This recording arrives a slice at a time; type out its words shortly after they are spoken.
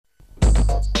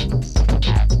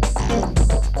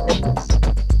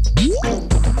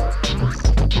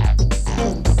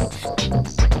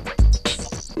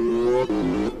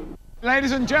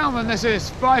ladies and gentlemen, this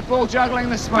is 5-ball juggling.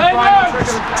 This is my final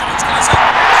trigger.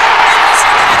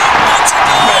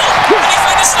 He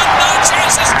finished on no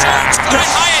chances. George got it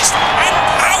highest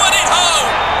and powered it home.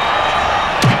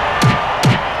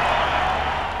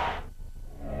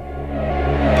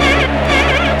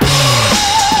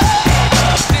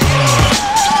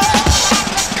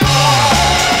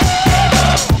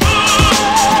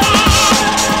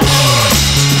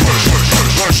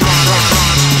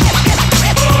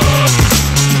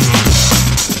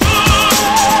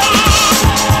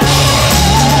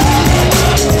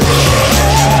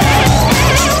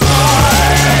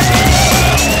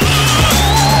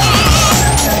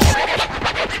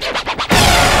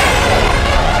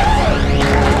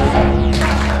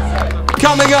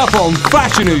 Coming up on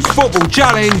Fashanu's Football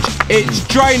Challenge, it's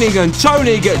training and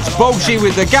Tony gets bolshy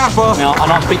with the gaffer. Now,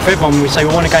 and I speak for everyone when we say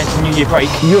we want to go into the New Year break.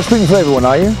 You're speaking for everyone,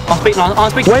 are you?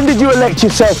 I'm speaking. When did you elect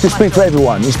yourself to speak for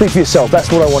everyone? You speak for yourself, that's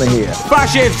what I want to hear.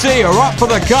 Fash FC are up for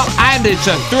the cup and it's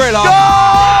a thriller.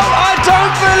 I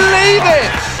don't believe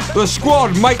it! The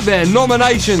squad make their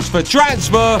nominations for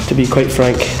transfer. To be quite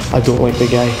frank, I don't like the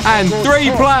guy. And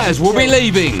 3 players will be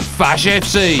leaving Fash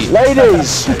FC.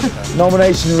 Ladies,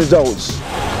 nomination results.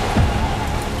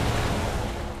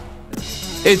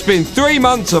 It's been 3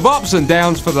 months of ups and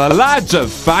downs for the lads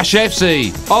of Fash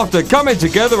FC. After coming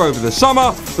together over the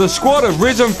summer, the squad have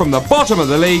risen from the bottom of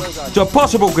the league to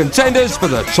possible contenders for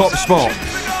the top spot.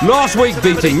 Last week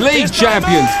beating league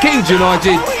champions Kings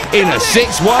United in a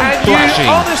 6-1 thrashing.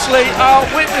 You honestly are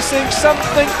witnessing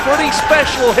something pretty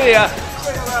special here.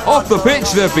 Off the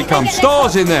pitch, they've become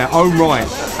stars in their own right,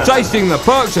 tasting the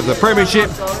perks of the Premiership,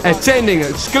 attending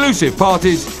exclusive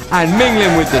parties and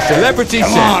mingling with the celebrity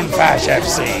scene. Come on, Fash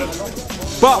FC.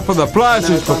 But for the players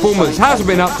whose performance hasn't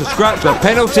been up to scratch, the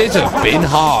penalties have been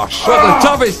harsh. But the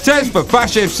toughest test for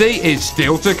Fash FC is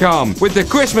still to come. With the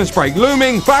Christmas break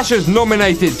looming, Fash has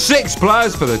nominated 6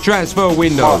 players for the transfer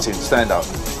window. Martin, stand up.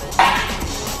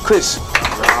 Chris.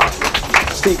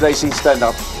 Steve Lacey, stand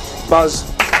up. Buzz.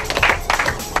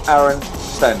 Aaron,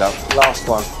 stand up. Last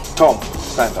one. Tom,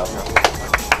 stand up.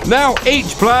 Now each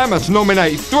player must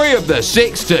nominate 3 of the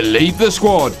 6 to leave the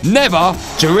squad, never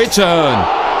to return.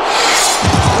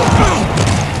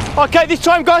 Okay, this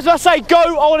time, guys, when I say go,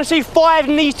 I want to see 5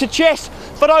 knees to chest.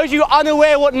 For those of you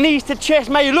unaware what knees to chest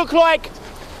may look like,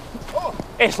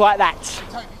 it's like that.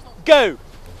 Go.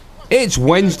 It's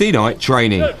Wednesday night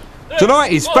training.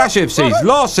 Tonight is Fash FC's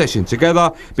last session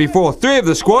together before 3 of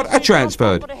the squad are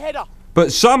transferred.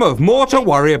 But some have more to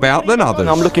worry about than others.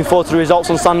 I'm looking forward to the results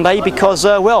on Sunday because,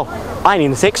 well, I ain't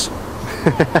in the 6.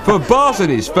 For Bas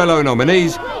and his fellow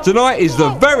nominees, tonight is the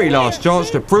very last chance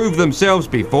to prove themselves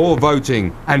before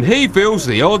voting. And he feels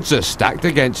the odds are stacked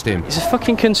against him. It's a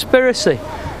fucking conspiracy.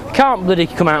 Can't bloody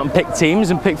come out and pick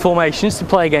teams and pick formations to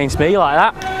play against me like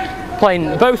that.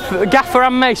 Playing both Gaffer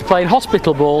and Mace playing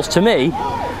hospital balls to me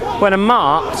when I'm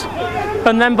marked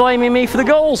and then blaming me for the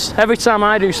goals. Every time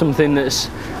I do something that's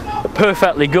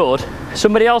perfectly good,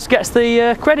 somebody else gets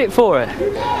the credit for it.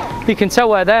 You can tell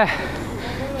where their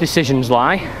decisions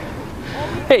lie.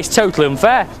 It's totally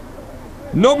unfair.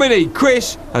 Nominee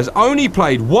Chris has only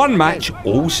played 1 match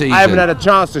all season. I haven't had a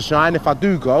chance to shine if I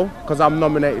do go, because I'm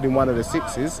nominated in one of the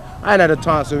 6s. I ain't had a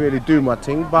chance to really do my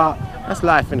thing, but that's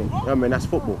life, innit? You know what I mean, that's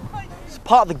football. It's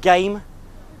part of the game,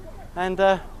 and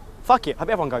fuck it, hope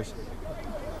everyone goes.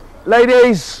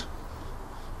 Ladies,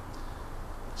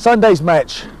 Sunday's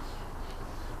match.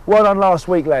 Well done last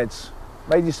week, lads.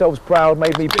 Made yourselves proud,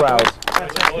 made me proud.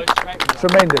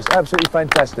 Tremendous, absolutely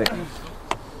fantastic.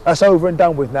 That's over and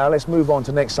done with now. Let's move on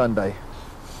to next Sunday.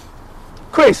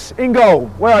 Chris, in goal.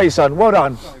 Where are you, son? Well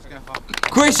done.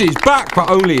 Chris is back for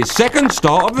only his 2nd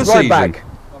start of the season. Back.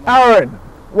 Aaron,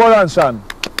 well done, son.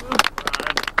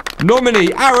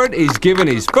 Nominee Aaron is given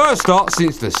his 1st start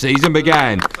since the season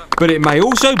began, but it may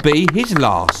also be his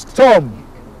last. Tom.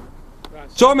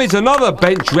 Tom is another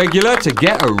bench regular to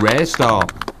get a rare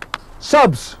start.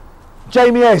 Subs,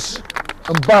 Jamie S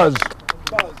and Buzz.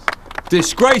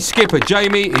 Disgraced skipper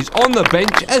Jamie is on the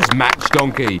bench as match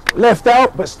donkey. Left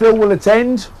out but still will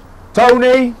attend.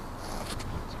 Tony,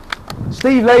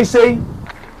 Steve Lacey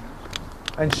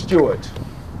and Stuart.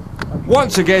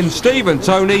 Once again, Steve and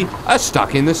Tony are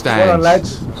stuck in the stands. Well done,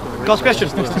 lads. Guys, question.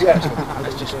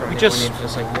 We just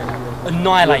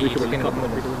annihilated,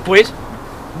 boys,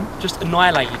 just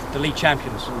annihilated the league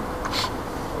champions.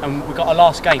 And we got our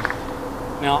last game.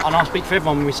 Now, and I speak for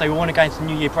everyone when we say we want to go into the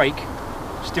New Year break,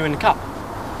 still in the cup.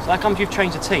 So how come you've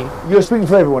changed the team? You're speaking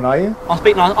for everyone, are you? I'm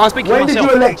speaking When for myself. did you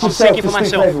elect yourself I'm to speaking for speak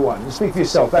myself. for everyone? You speak for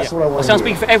yourself, that's what I want to I'm hear.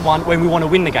 speaking for everyone when we want to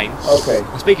win the games. Okay.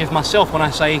 I'm speaking for myself when I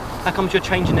say, how come you're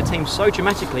changing the team so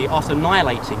dramatically after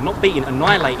annihilating, not beating,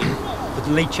 annihilating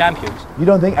the league champions? You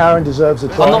don't think Aaron deserves a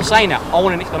try? I'm not saying that. I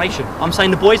want an explanation. I'm saying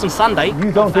the boys on Sunday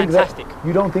You don't think fantastic.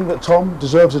 you don't think that Tom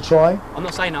deserves a try? I'm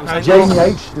not saying that. I'm saying Jamie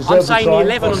H deserves I'm a saying try. the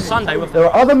 11 on Sunday. There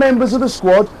are other members of the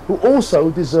squad who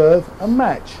also deserve a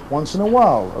match once in a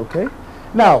while, okay?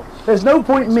 Now, there's no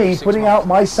point in me putting out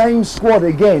my same squad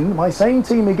again, my same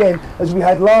team again as we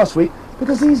had last week,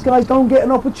 because these guys don't get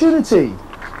an opportunity.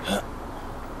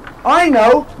 I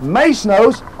know, Mace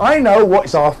knows, I know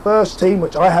what's our first team,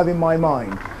 which I have in my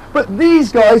mind. But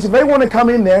these guys, if they want to come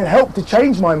in there and help to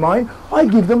change my mind, I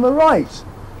give them the right.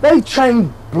 They've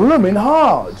trained blooming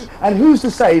hard. And who's to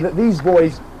say that these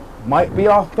boys might be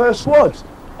our first squad?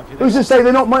 Who's to say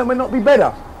they might not be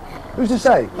better? Who's to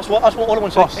say? That's what all I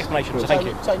want to say. Explanation. So thank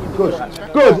you.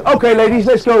 Good. Okay, ladies,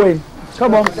 let's go in.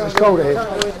 Come on, it's colder here.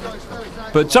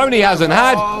 But Tony hasn't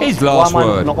had his last Why am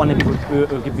I word. not one of the people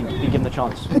who be given the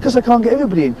chance? Because I can't get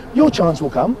everybody in. Your chance will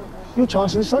come. Your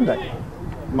chance is Sunday.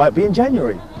 Might be in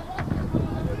January.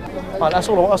 Right, that's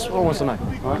all I want to know.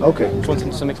 Right? Okay. Just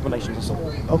wanted some explanations. That's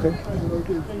all. Okay.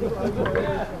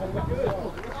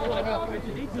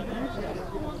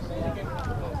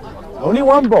 Only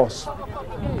one boss,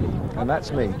 and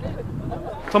that's me.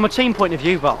 From a team point of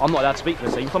view, but I'm not allowed to speak for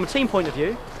the team. From a team point of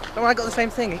view, No, I got the same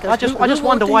thing. He goes, I just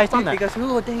wonder why he's done that. He goes,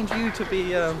 who ordained you to be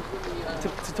to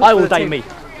talk I for the ordained team? me.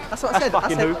 That's what I said.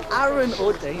 fucking I said who? Aaron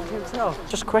ordained himself.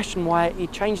 Just question why he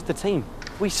changed the team.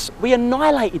 We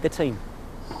annihilated the team.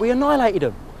 We annihilated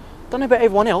them. Don't know about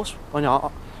everyone else. I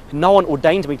know no one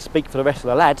ordained me to speak for the rest of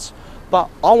the lads, but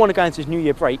I want to go into this New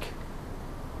Year break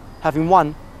having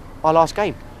won our last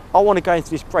game. I want to go into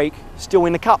this break still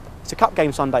in the cup. It's a cup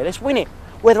game Sunday. Let's win it,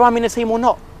 whether I'm in the team or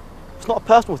not. It's not a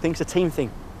personal thing, it's a team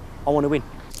thing. I want to win.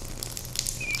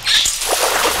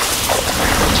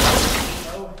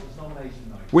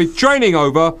 With training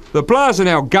over, the players are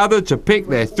now gathered to pick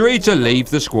their 3 to leave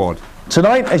the squad.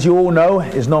 Tonight, as you all know,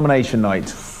 is nomination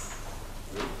night.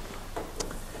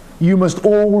 You must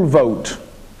all vote.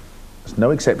 There's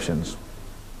no exceptions.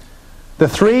 The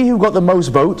 3 who got the most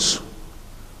votes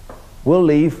will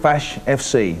leave Fash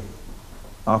FC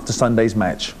after Sunday's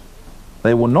match.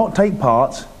 They will not take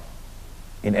part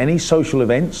in any social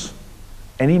events,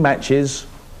 any matches,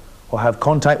 or have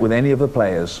contact with any of the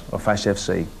players of Fash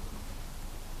FC.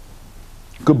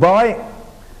 Goodbye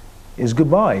is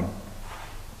goodbye.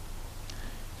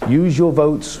 Use your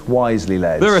votes wisely,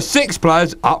 lads. There are 6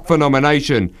 players up for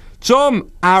nomination.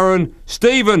 Tom, Aaron,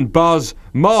 Stephen, Buzz,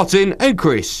 Martin and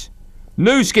Chris.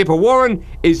 New skipper Warren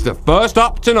is the first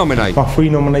up to nominate. My 3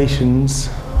 nominations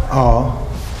are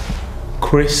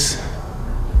Chris,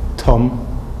 Tom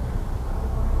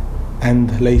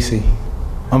and Lacey.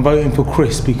 I'm voting for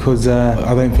Chris because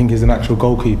I don't think he's a natural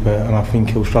goalkeeper and I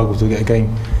think he'll struggle to get a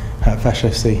game at Fash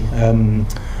FC.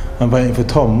 I'm voting for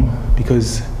Tom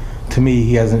because to me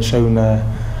he hasn't shown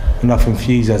enough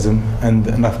enthusiasm and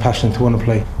enough passion to want to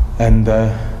play. And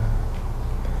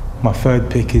my 3rd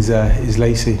pick is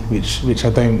Lacey, which I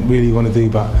don't really want to do,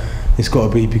 but it's got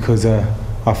to be because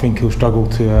I think he'll struggle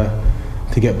to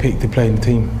get picked to play in the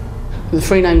team. The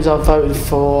 3 names I've voted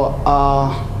for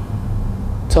are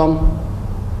Tom,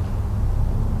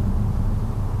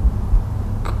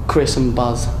 Chris and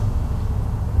Buzz.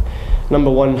 Number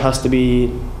 1 has to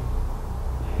be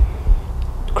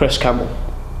Chris Campbell.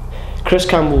 Chris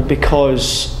Campbell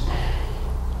because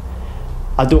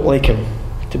I don't like him,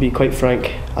 to be quite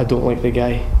frank. I don't like the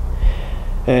guy.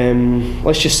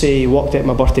 Let's just say he walked out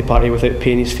my birthday party without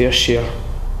paying his fair share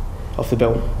of the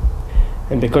bill,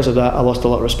 and because of that I lost a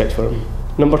lot of respect for him.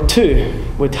 Number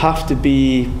 2 would have to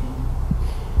be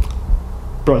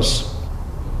Bruz,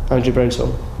 Andrew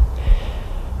Brownsville,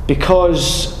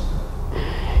 because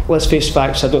let's face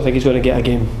facts, I don't think he's going to get a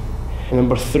game. And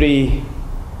number 3,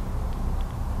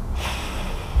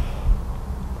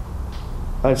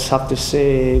 I'd have to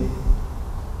say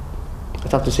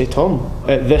Tom.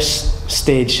 At this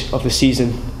stage of the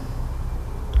season,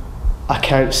 I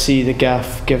can't see the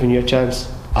gaff giving you a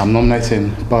chance. I'm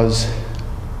nominating Buzz,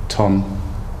 Tom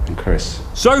and Chris.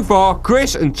 So far,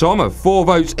 Chris and Tom have 4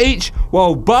 votes each,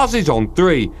 while Buzz is on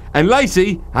 3 and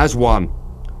Lacey has 1.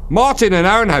 Martin and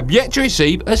Aaron have yet to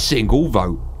receive a single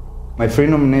vote. My 3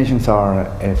 nominations are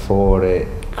for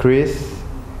Chris,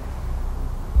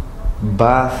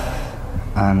 Buzz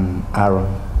and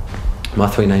Aaron. My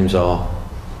 3 names are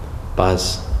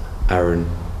Buzz, Aaron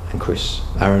and Chris.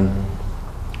 Aaron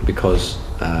because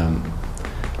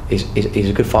he's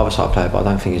a good 5-a-side player, but I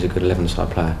don't think he's a good 11-a-side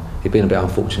player. he'd been a bit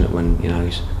unfortunate when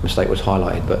his mistake was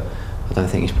highlighted, but I don't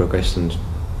think he's progressed and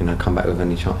come back with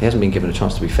any chance. He hasn't been given a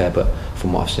chance, to be fair, but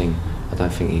from what I've seen, I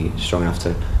don't think he's strong enough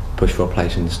to push for a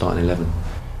place in the starting 11.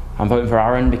 I'm voting for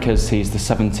Aaron because he's the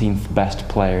 17th best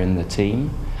player in the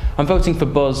team. I'm voting for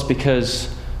Buzz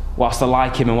because whilst I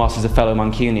like him and whilst he's a fellow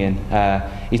Mancunian,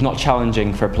 he's not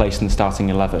challenging for a place in the starting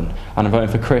 11. And I'm voting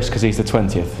for Chris because he's the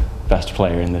 20th best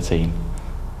player in the team.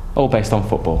 All based on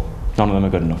football. None of them are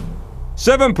good enough.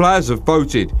 7 players have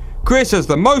voted. Chris has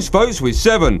the most votes with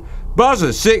 7, Buzz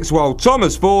has 6 while Tom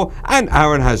has 4 and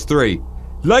Aaron has 3.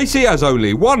 Lacey has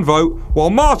only 1 vote while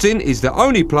Martin is the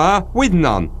only player with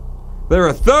none. There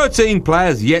are 13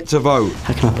 players yet to vote.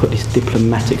 How can I put this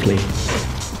diplomatically?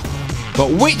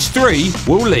 But which 3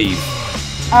 will leave?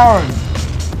 Aaron,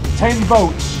 10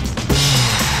 votes.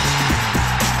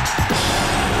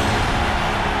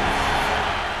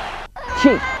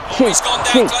 He's gone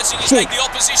down, clutching his leg. The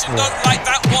opposition don't like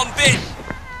that one bit.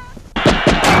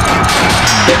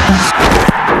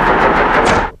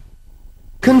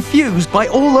 Confused by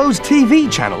all those TV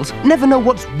channels? Never know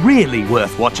what's really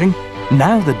worth watching?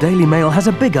 Now the Daily Mail has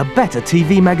a bigger, better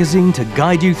TV magazine to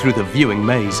guide you through the viewing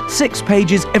maze. 6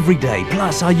 pages every day,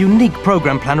 plus our unique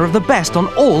programme planner of the best on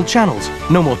all channels.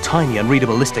 No more tiny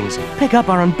unreadable listings. Pick up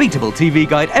our unbeatable TV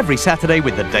guide every Saturday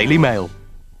with the Daily Mail.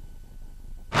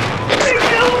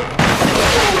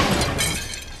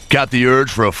 Got the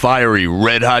urge for a fiery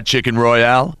red-hot chicken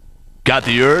royale? Got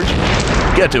the urge?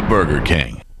 Get to Burger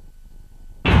King.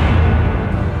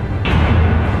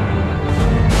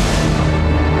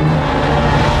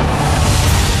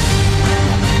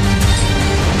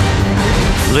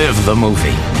 Live the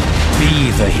movie.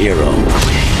 Be the hero.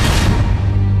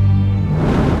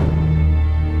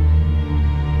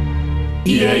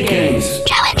 EA Games.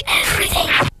 Challenge everything.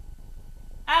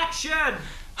 Action!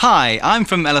 Hi, I'm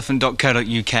from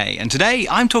elephant.co.uk and today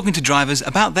I'm talking to drivers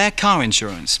about their car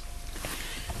insurance.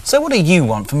 So what do you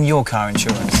want from your car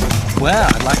insurance? Well,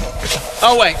 I'd like...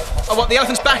 Oh wait, what, the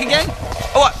elephant's back again?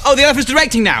 Oh what, oh the elephant's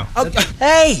directing now. Oh,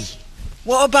 hey,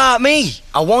 what about me?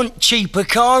 I want cheaper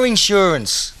car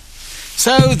insurance.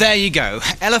 So there you go,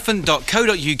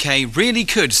 elephant.co.uk really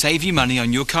could save you money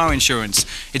on your car insurance.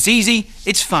 It's easy,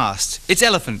 it's fast, it's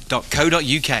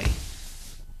elephant.co.uk.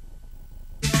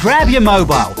 Grab your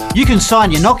mobile. You can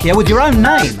sign your Nokia with your own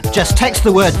name. Just text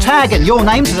the word tag and your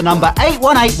name to the number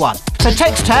 8181. So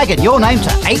text tag and your name to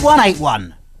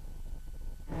 8181.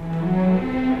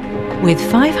 With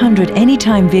 500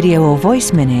 anytime video or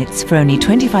voice minutes for only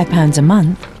 £25 a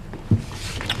month.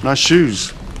 Nice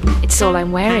shoes. It's all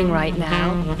I'm wearing right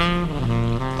now.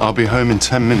 I'll be home in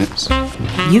 10 minutes.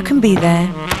 You can be there,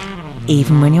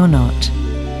 even when you're not.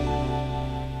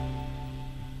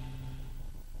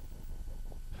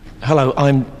 Hello,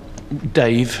 I'm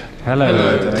Dave.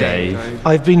 Hello, Dave.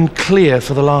 I've been clear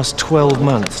for the last 12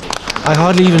 months. I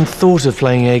hardly even thought of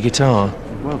playing air guitar.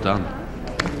 Well done.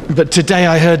 But today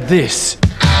I heard this.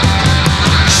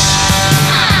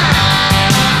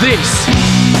 This.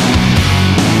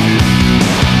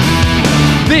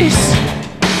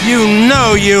 You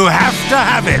know you have to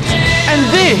have it. And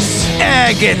this.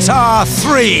 Air Guitar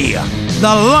 3. The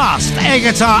last air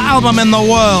guitar album in the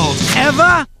world.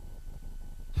 Ever?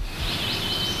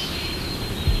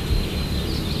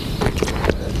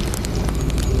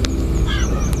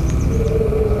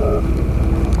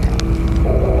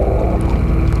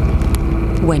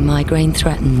 When migraine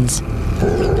threatens,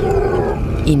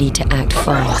 you need to act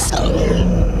fast.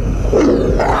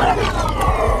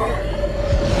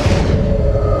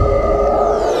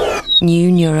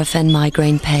 New Nurofen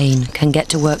migraine pain can get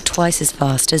to work twice as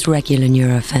fast as regular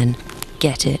Nurofen.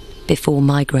 Get it before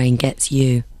migraine gets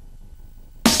you.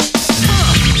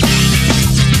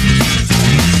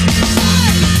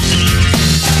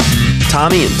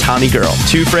 Tommy and Tommy Girl,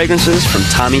 2 fragrances from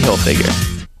Tommy Hilfiger.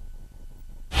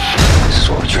 This is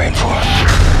what we train for.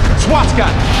 SWAT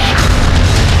gun.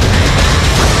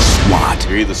 SWAT.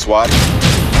 You're either SWAT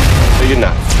or you're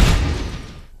not.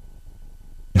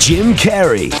 Jim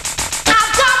Carrey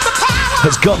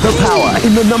has got the power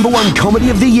in the #1 comedy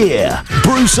of the year,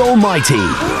 Bruce Almighty.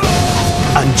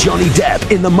 And Johnny Depp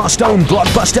in the must-own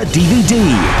blockbuster DVD,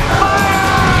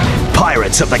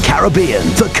 Pirates of the Caribbean,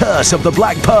 The Curse of the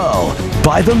Black Pearl.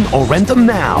 Buy them or rent them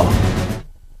now.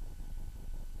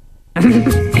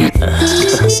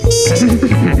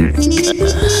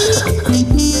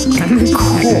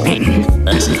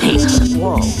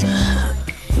 Whoa,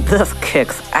 this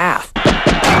kicks ass.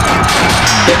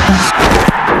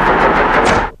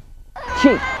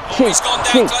 He's gone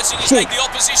down, clutching his leg. The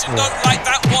opposition don't like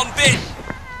that one bit.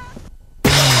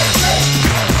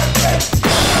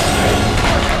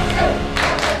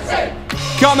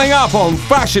 Coming up on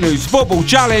Fashanu's Football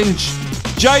Challenge,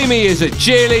 Jamie is a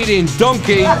cheerleading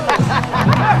donkey.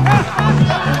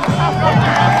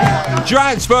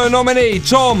 Transfer nominee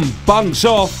Tom bunks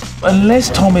off.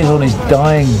 Unless Tom is on his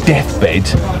dying deathbed,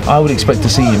 I would expect to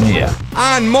see him here.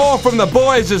 And more from the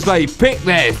boys as they pick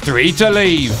their 3 to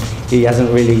leave. He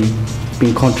hasn't really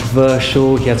been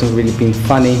controversial, he hasn't really been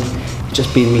funny,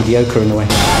 just been mediocre in a way.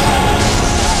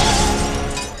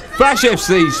 Fash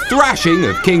FC's thrashing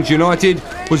of Kings United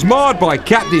was marred by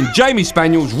captain Jamie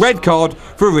Spaniel's red card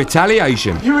for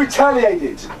retaliation. You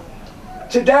retaliated.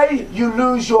 Today, you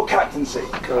lose your captaincy.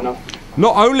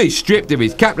 Not only stripped of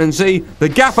his captaincy, the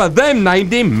gaffer then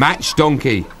named him Match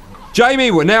Donkey. Jamie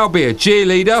will now be a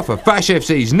cheerleader for Fash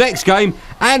FC's next game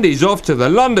and is off to the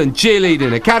London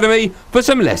Cheerleading Academy for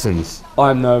some lessons.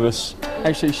 I'm nervous,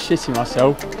 actually shitting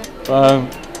myself, but I'm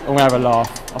going to have a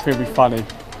laugh. I think it'll be funny,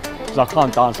 because I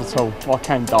can't dance at all. Well, I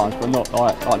can dance, but not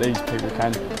like these people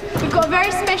can. We've got a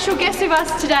very special guest with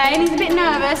us today, and he's a bit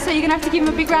nervous, so you're going to have to give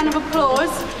him a big round of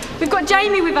applause. We've got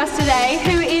Jamie with us today,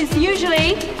 who is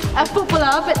usually a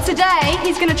footballer, but today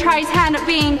he's going to try his hand at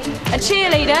being a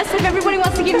cheerleader. So if everybody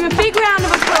wants to give him a big round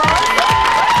of applause.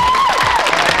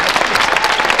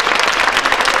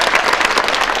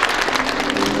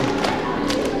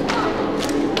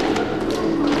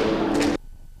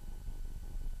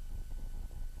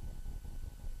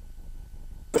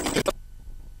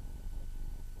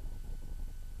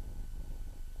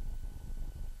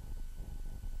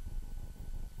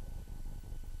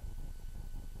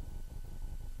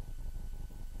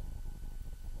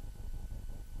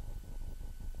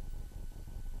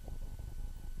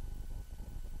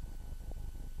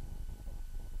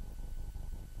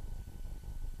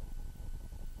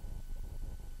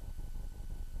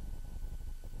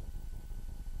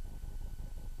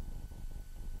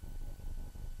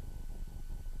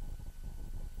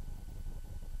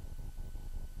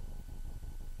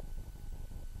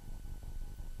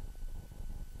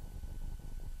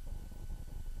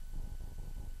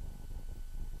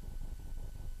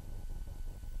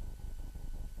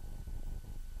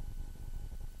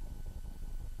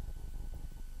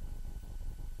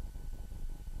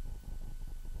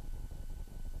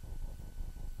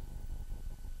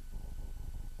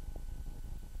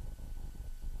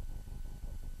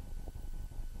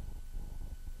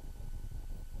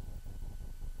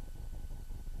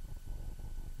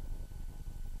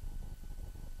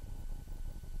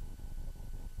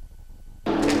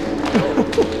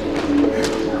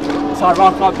 I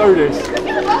can't do this.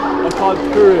 I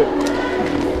can't do it.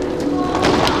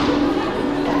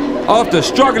 After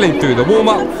struggling through the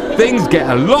warm-up, things get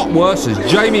a lot worse as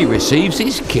Jamie receives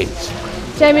his kit.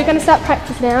 Jamie, we're going to start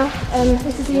practice now.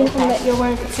 This is the uniform that you're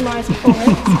wearing for tomorrow's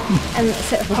performance and a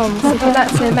set of comms. So for that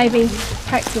to maybe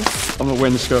practice. I'm not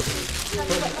wearing the skirt.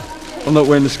 I'm not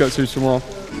wearing the skirt suit tomorrow.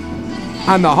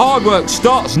 And the hard work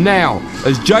starts now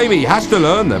as Jamie has to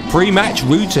learn the pre-match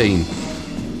routine.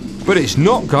 But it's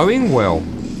not going well.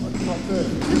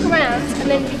 Look around and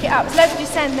then pick it up. So loads of you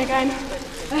standing there going,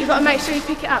 you've got to make sure you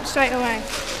pick it up straight away. 1,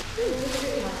 2,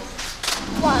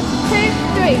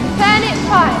 3, turn it,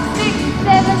 5, 6,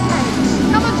 7,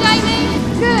 8. Come on, Jamie.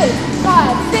 Good.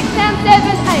 5, 6, 7,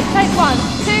 8. Take 1,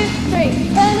 2, 3,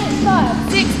 turn it,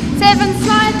 5, 6, 7,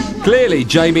 slide. Clearly,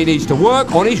 Jamie needs to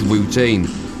work on his routine.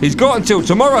 He's got until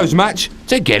tomorrow's match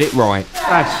to get it right.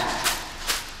 Fash.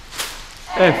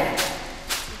 F.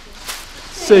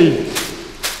 C.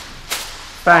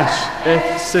 Fash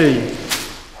FC.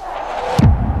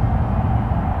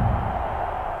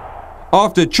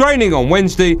 After training on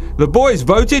Wednesday, the boys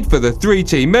voted for the 3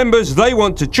 team members they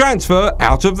want to transfer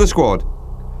out of the squad.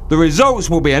 The results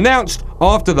will be announced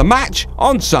after the match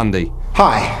on Sunday.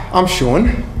 Hi, I'm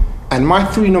Sean, and my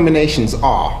 3 nominations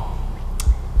are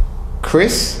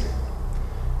Chris,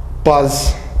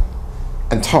 Buzz,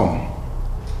 and Tom.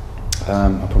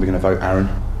 I'm probably going to vote Aaron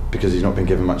because he's not been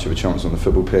given much of a chance on the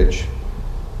football pitch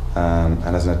and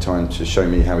hasn't had time to show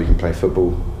me how he can play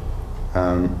football.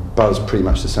 Buzz, pretty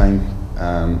much the same.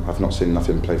 I've not seen enough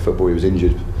of him play football. He was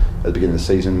injured at the beginning of the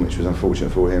season, which was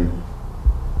unfortunate for him.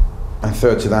 And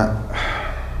third to that,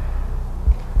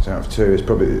 so out of 2, it's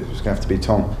going to have to be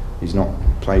Tom. He's not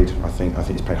played, I think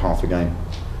he's played half a game.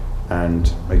 And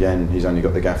again, he's only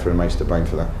got the gaffer and Mace to blame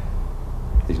for that.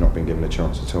 He's not been given a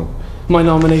chance at all. My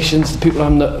nominations, the people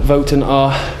I'm voting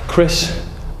are Chris,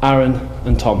 Aaron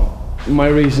and Tom. My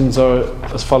reasons are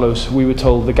as follows. We were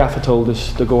told, the gaffer told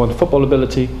us to go on football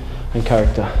ability and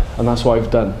character, and that's what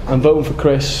I've done. I'm voting for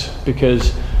Chris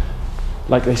because,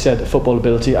 like they said, football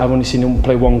ability, I've only seen him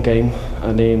play 1 game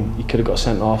and then he could have got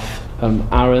sent off.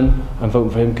 Aaron, I'm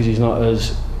voting for him because he's not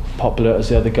as popular as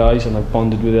the other guys, and I've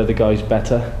bonded with the other guys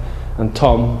better. And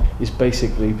Tom is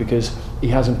basically because he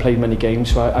hasn't played many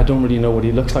games, so I don't really know what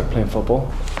he looks like playing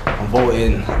football. I'm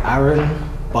voting Aaron,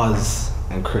 Buzz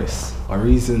and Chris. My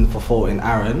reason for voting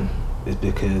Aaron is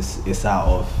because it's out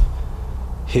of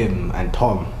him and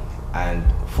Tom, and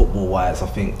football-wise I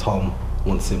think Tom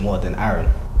wants it more than Aaron.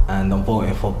 And I'm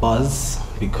voting for Buzz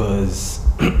because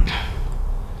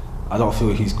I don't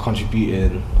feel he's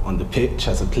contributing on the pitch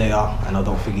as a player, and I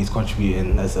don't think he's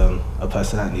contributing as a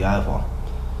personality either.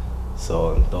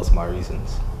 So those are my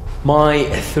reasons. My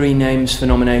three names for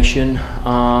nomination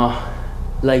are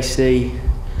Lacey,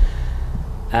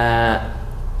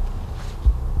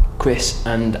 Chris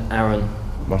and Aaron.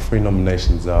 My three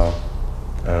nominations are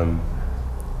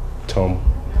Tom,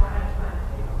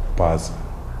 Buzz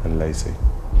and Lacey.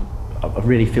 I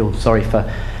really feel sorry for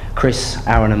Chris,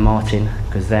 Aaron and Martin,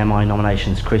 because they're my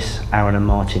nominations. Chris, Aaron and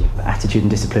Martin. Attitude and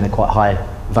discipline are quite high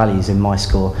values in my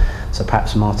score, so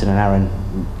perhaps Martin and Aaron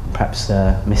perhaps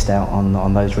missed out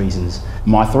on those reasons.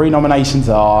 My three nominations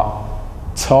are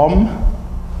Tom,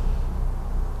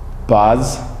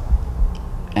 Buzz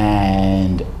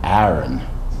and Aaron.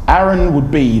 Aaron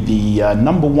would be the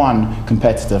 #1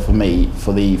 competitor for me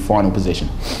for the final position.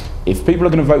 If people are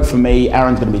going to vote for me,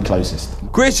 Aaron's going to be closest.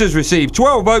 Chris has received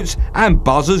 12 votes and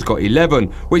Buzz has got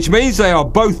 11, which means they are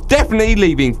both definitely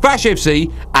leaving Fash FC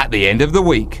at the end of the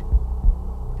week.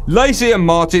 Lacey and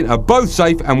Martin are both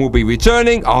safe and will be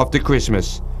returning after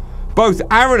Christmas. Both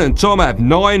Aaron and Tom have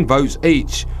 9 votes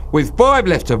each. With 5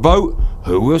 left to vote,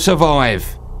 who will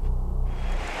survive?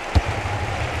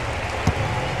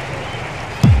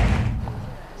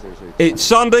 It's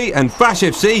Sunday and Fash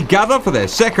FC gather for their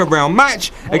second round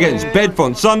match against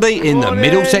Bedfont Sunday in the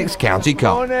Middlesex County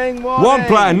Cup. One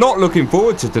player not looking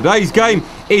forward to today's game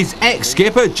is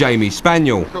ex-skipper Jamie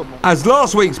Spaniel. As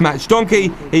last week's match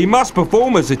donkey, he must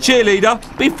perform as a cheerleader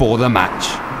before the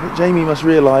match. Jamie must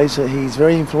realise that he's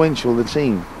very influential in the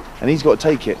team, and he's got to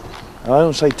take it. And I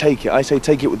don't say take it, I say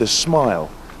take it with a smile.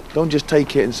 Don't just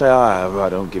take it and say, I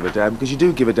don't give a damn, because you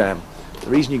do give a damn. The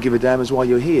reason you give a damn is why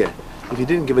you're here. If you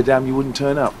didn't give a damn, you wouldn't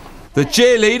turn up. The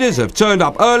cheerleaders have turned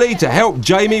up early to help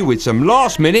Jamie with some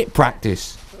last-minute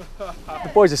practice.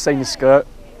 The boys have seen the skirt.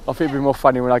 I think it'll be more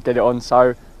funny when I get it on,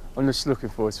 so I'm just looking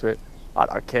forward to it. I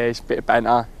don't care, it's a bit of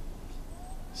banter.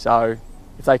 So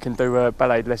if they can do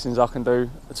ballet lessons, I can do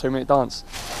a 2-minute dance.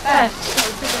 Fash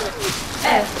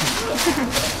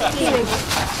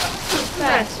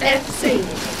FC.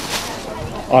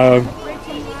 I am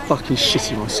fucking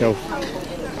shitting myself.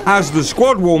 As the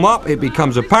squad warm up, it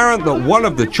becomes apparent that one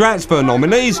of the transfer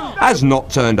nominees has not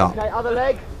turned up.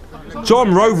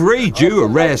 Tom Rovery, due a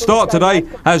rare start today,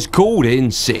 has called in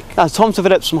sick. Tom's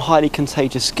developed some highly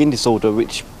contagious skin disorder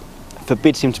which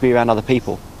forbids him to be around other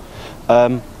people.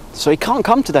 So he can't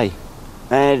come today.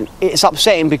 And it's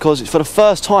upsetting because for the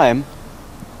first time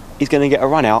he's going to get a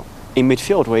run out in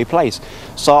midfield where he plays.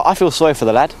 So I feel sorry for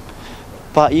the lad,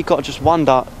 but you've got to just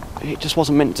wonder, it just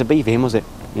wasn't meant to be for him, was it?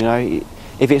 You know,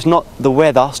 if it's not the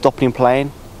weather stopping him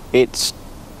playing, it's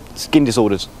skin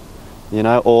disorders, you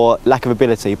know, or lack of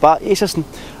ability. But it's just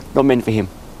not meant for him.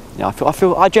 You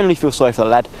know, I generally feel sorry for the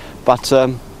lad, but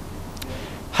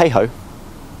hey ho.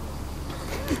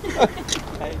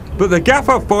 But the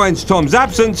gaffer finds Tom's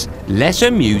absence less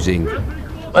amusing.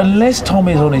 Unless Tom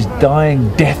is on his dying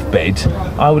deathbed,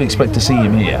 I would expect to see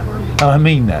him here. And I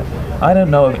mean that. I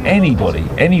don't know of anybody,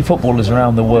 any footballers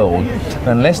around the world,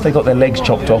 unless they got their legs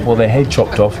chopped off or their head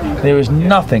chopped off, there is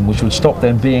nothing which would stop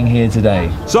them being here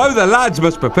today. So the lads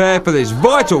must prepare for this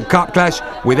vital cup clash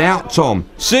without Tom.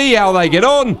 See how they get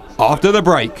on after the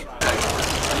break.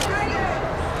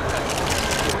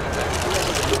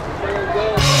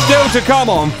 Still to come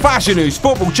on Fashanu's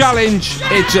Football Challenge,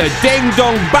 it's a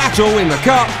ding-dong battle in the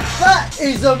cup. That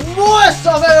is the worst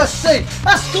I've ever seen.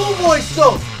 That's schoolboy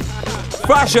stuff.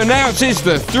 Fash announces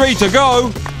the 3 to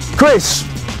go. Chris.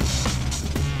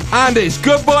 And it's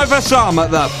goodbye for some at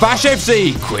the Fash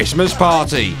FC Christmas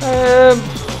party.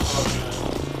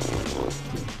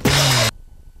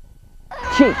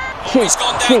 He's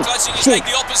gone down close and he's take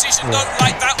the opposition. Don't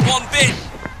like that one bit.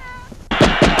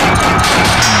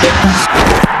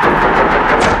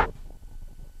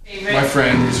 My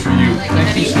friend, it's for you.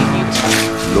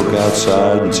 Look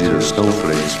outside and see the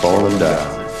snowflakes falling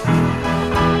down.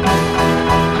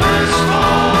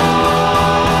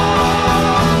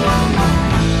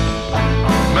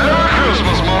 Merry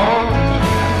Christmas, Mom.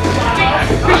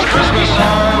 It's Christmas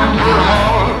time,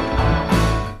 Mom.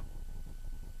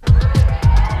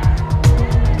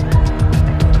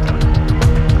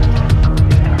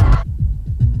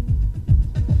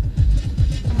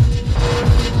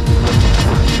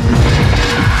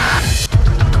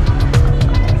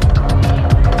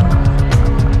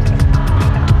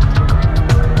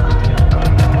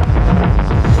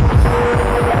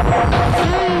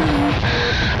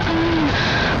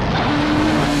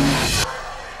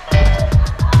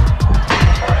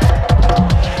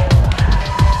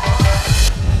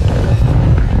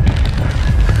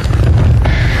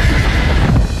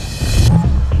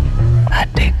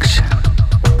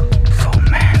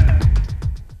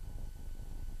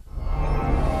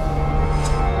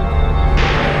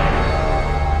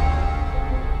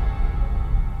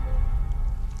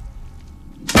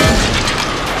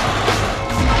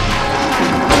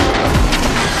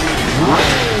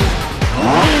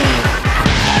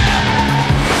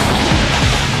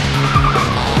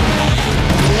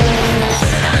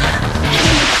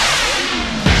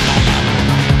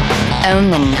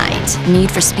 Own the night.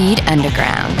 Need for Speed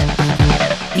Underground.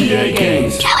 EA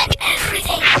Games. Challenge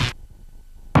everything.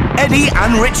 Eddie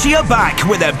and Richie are back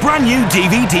with their brand new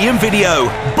DVD and video.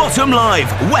 Bottom Live,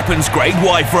 weapons grade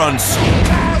Y-fronts.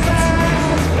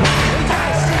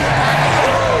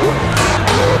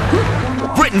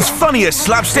 Britain's funniest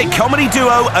slapstick comedy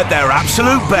duo at their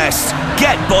absolute best.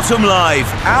 Get Bottom Live,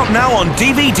 out now on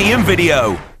DVD and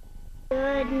video.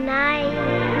 Good night,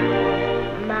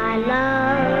 my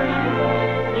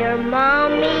love. Your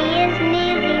mommy is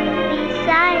kneeling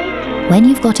beside you. When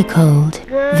you've got a cold,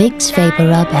 Vicks Vapor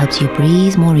Rub helps you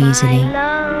breathe more easily.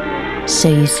 So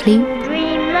you sleep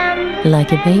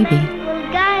like a baby.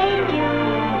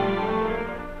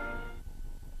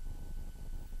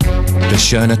 The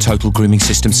Schörner Total Grooming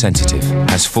System Sensitive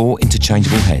has 4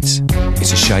 interchangeable heads.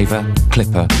 It's a shaver,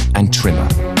 clipper and trimmer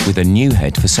with a new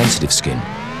head for sensitive skin.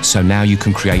 So now you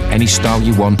can create any style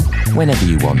you want, whenever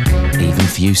you want, even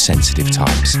for you sensitive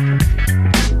types.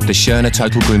 The Schörner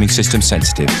Total Grooming System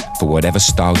Sensitive for whatever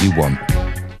style you want.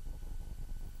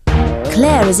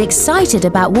 Claire is excited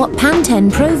about what Pantene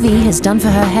Pro V has done for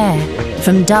her hair.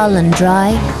 From dull and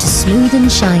dry to smooth and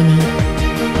shiny.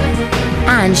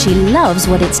 And she loves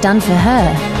what it's done for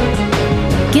her,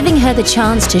 giving her the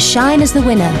chance to shine as the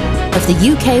winner of the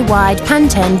UK-wide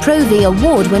Pantene Pro V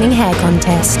award-winning hair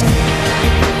contest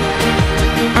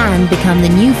and become the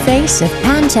new face of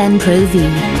Pantene Pro V.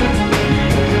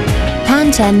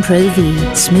 Pantene Pro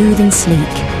V, smooth and sleek,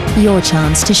 your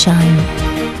chance to shine.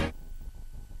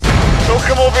 Don't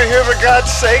come over here for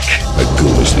God's sake. A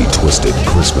ghoulishly twisted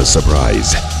Christmas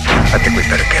surprise. I think we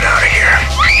better get out of here.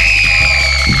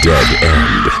 Dead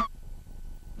End.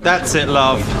 That's it,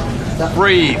 love.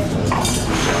 Breathe.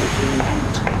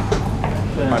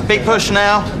 Right, big push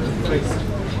now.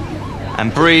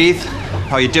 And breathe.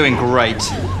 Oh, you're doing great.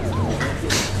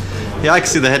 Yeah, I can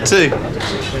see the head too.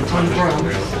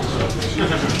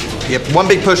 Yep, one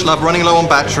big push, love. Running low on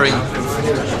battery.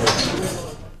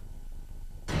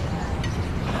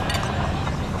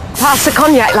 Pass the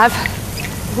cognac, love.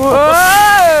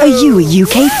 Whoa! Are you a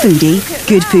UK foodie?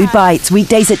 Good Food Bites,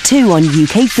 weekdays at 2 on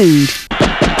UK Food.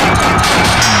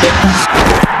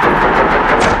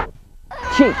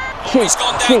 He's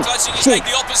gone down close in his leg.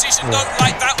 The opposition don't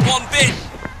like that one bit.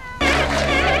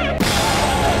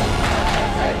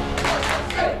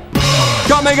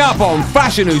 Coming up on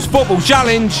Fashanu's Football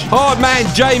Challenge, hard man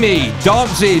Jamie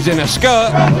dances in a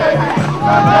skirt.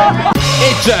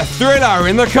 It's a thriller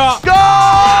in the cup. Goal!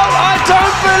 I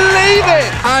don't believe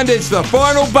it! And it's the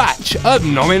final batch of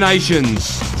nominations.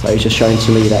 So he's just showing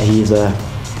to me that he's,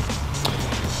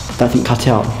 don't think cut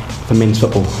out for men's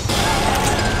football.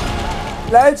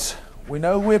 Lads, we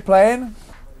know we're playing.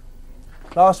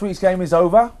 Last week's game is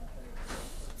over.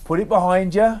 Put it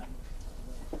behind you.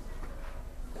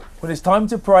 When it's time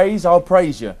to praise, I'll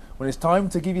praise you. When it's time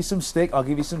to give you some stick, I'll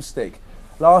give you some stick.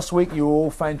 Last week you were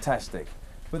all fantastic.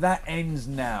 But that ends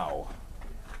now.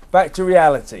 Back to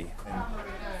reality.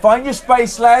 Find your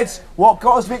space, lads. What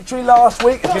got us victory last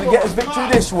week is going to get us victory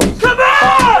this week. Come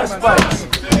on! Space.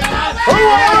 Who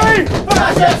are we?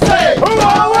 Fash FC! Who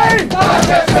are we? Fash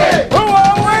FC! Who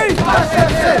are we? Fash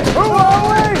FC! Who are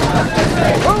we? Fash FC!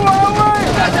 Who are we?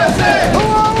 Fash FC! Who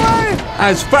are we?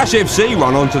 As Fash FC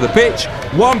run onto the pitch,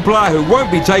 one player who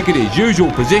won't be taking his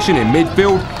usual position in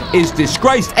midfield is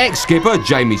disgraced ex-skipper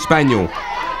Jamie Spaniel.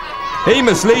 He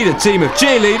must lead a team of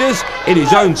cheerleaders in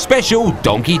his own special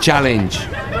donkey challenge.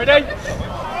 Ready?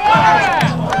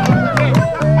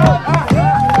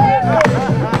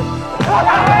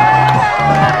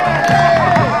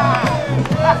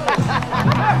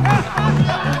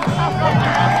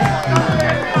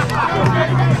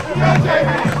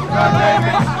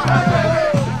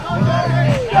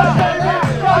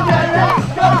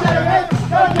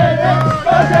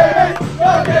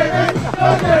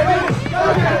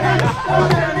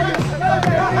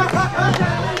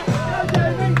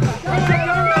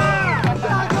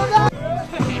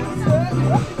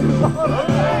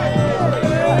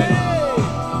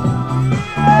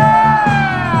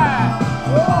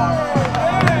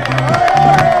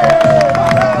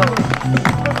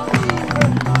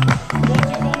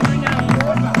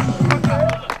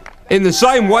 In the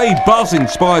same way Buzz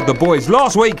inspired the boys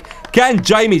last week, can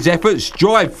Jamie's efforts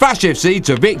drive Fash FC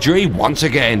to victory once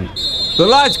again? The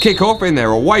lads kick off in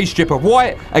their away strip of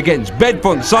white against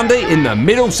Bedfont Sunday in the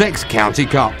Middlesex County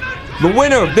Cup. The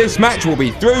winner of this match will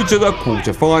be through to the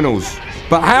quarter-finals.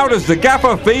 But how does the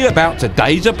gaffer feel about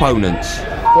today's opponents?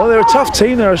 Well, they're a tough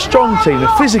team, they're a strong team.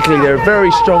 Physically, they're a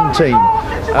very strong team.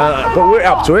 But we're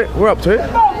up to it, we're up to it.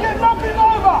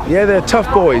 Yeah, they're tough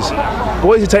boys.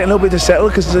 Boys are taking a little bit to settle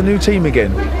because it's a new team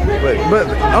again. But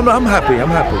I'm happy, I'm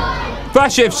happy.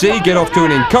 Fash FC get off to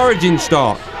an encouraging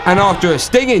start, and after a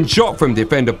stinging shot from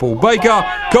defender Paul Baker,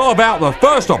 carve out the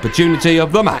first opportunity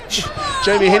of the match.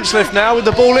 Jamie Hinchliffe now with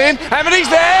the ball in, and he's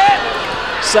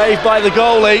there! Saved by the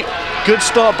goalie. Good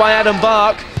start by Adam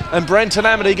Bark, and Brenton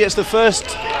Amity gets the first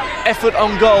effort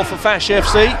on goal for Fash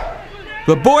FC.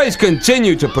 The boys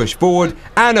continue to push forward,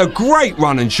 and a great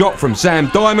run and shot from Sam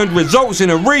Diamond results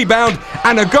in a rebound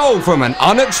and a goal from an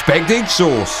unexpected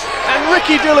source. And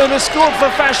Ricky Dillon has scored for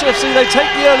Fash FC. They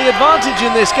take the early advantage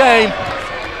in this game.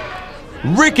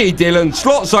 Ricky Dillon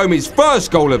slots home his first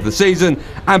goal of the season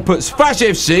and puts Fash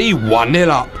FC 1-0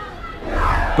 up.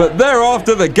 But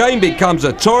thereafter the game becomes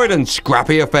a torrid and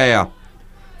scrappy affair.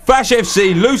 Fash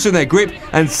FC loosen their grip,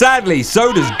 and sadly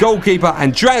so does goalkeeper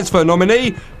and transfer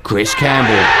nominee Chris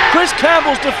Campbell. Chris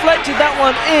Campbell's deflected that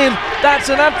one in. That's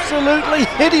an absolutely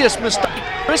hideous mistake.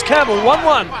 Chris Campbell,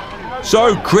 1-1.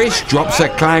 So Chris drops a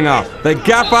clanger. The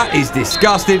gaffer is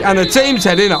disgusted, and the teams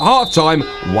head in at half-time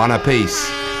 1 apiece.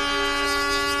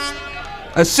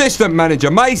 Assistant manager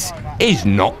Mace is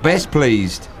not best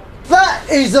pleased. That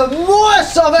is the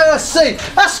worst I've ever seen.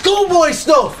 That's schoolboy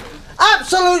stuff.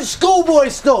 Absolute schoolboy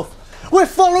stuff. We're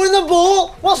following the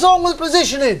ball. What's wrong with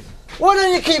positioning? Why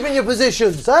don't you keep in your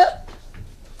positions, eh?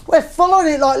 We're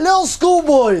following it like little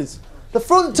schoolboys. The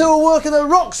front two are working their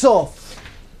rocks off.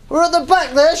 We're at the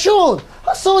back there, Sean.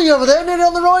 I saw you over there, nearly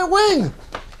on the right wing.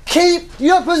 Keep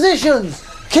your positions.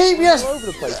 Keep your... All over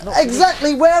the place,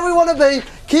 exactly where we want to be.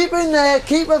 Keep in there.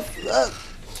 Keep a...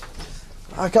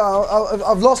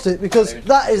 I've lost it because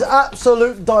that is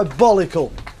absolute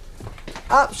diabolical.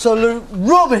 Absolute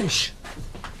rubbish.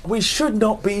 We should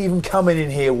not be even coming in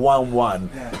here 1-1.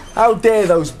 How dare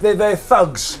those? They're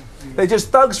thugs. They're just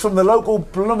thugs from the local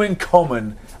blooming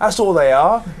common. That's all they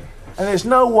are. And there's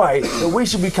no way that we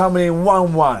should be coming in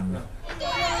 1-1.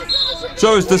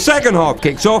 So as the second half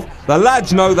kicks off, the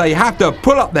lads know they have to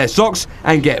pull up their socks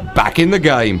and get back in the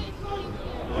game.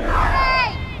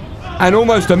 And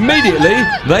almost immediately,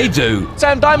 they do.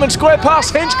 Sam Diamond square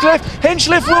pass, Hinchliffe.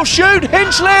 Hinchliffe will shoot.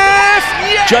 Hinchliffe!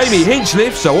 Yes! Jamie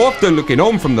Hinchliffe, so often looking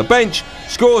on from the bench,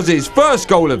 scores his first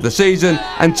goal of the season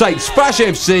and takes Fash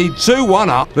FC 2-1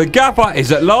 up. The gaffer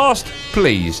is at last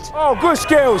pleased. Oh, good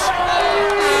skills.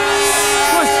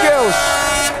 Good skills.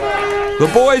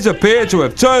 The boys appear to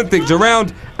have turned things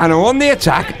around and are on the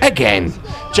attack again.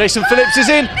 Jason Phillips is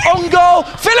in. On goal.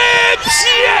 Phillips!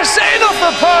 Yes! In off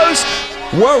the post.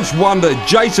 Welsh wonder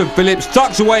Jason Phillips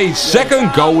tucks away his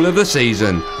second goal of the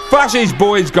season. Fash's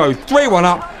boys go 3-1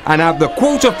 up and have the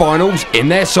quarter-finals in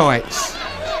their sights.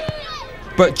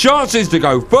 But chances to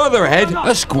go further ahead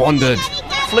are squandered.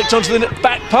 Flicked onto the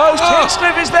back post.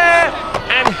 Hinchliffe is there,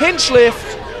 and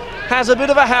Hinchliffe has a bit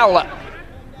of a howler.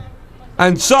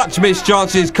 And such missed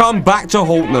chances come back to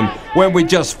haunt them when with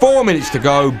just 4 minutes to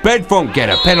go, Bedfont get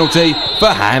a penalty for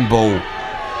handball.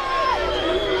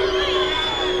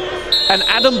 And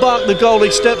Adam Bark, the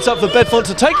goalie, steps up for Bedfont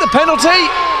to take the penalty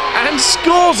and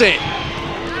scores it.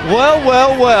 Well,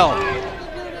 well, well.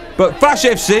 But Fash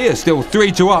FC are still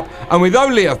 3-2 up, and with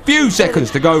only a few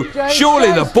seconds to go, surely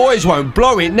the boys won't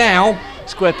blow it now.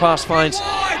 Square pass finds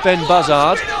Ben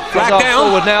Buzzard. Flag down.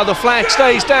 Forward now, the flag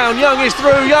stays down. Young is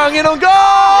through, Young in on goal!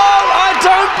 I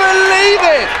don't believe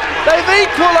it! They've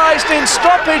equalised in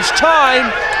stoppage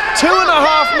time.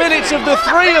 2.5 minutes of the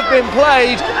 3 have been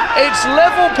played. It's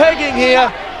level pegging here.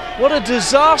 What a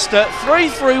disaster.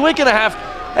 3-3. We're going to have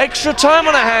extra time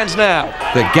on our hands now.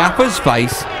 The gaffer's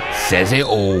face says it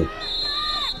all.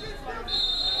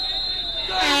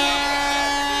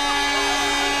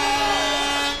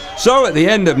 So at the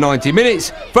end of 90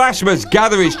 minutes, Fash must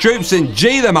gather his troops and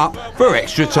G them up for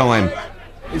extra time.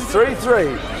 It's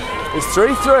 3-3. It's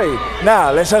 3-3.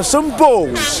 Now let's have some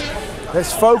balls.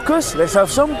 Let's focus, let's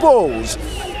have some balls.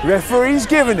 Referee's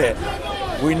giving it.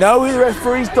 We know the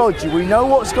referee's dodgy, we know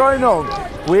what's going on.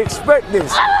 We expect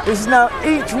this. This is now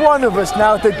each one of us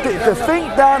now to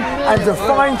think down and to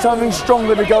find something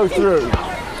stronger to go through.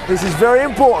 This is very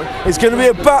important. It's going to be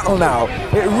a battle now.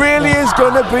 It really is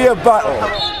going to be a battle.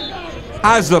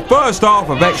 As the first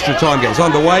half of extra time gets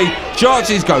underway,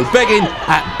 chances go begging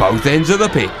at both ends of the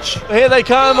pitch. Here they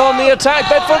come on the attack.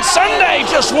 Bedford Sunday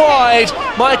just wide.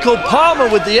 Michael Palmer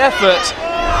with the effort.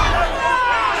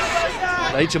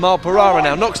 Jamal Pereira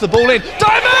now knocks the ball in. Diamond!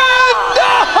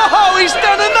 Oh, he's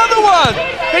done another one.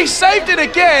 He saved it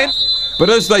again. But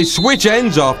as they switch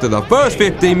ends after the first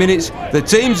 15 minutes, the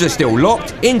teams are still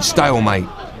locked in stalemate.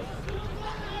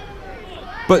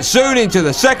 But soon into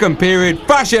the second period,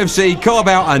 Fash FC carve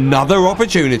out another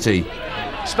opportunity.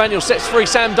 Spaniel sets free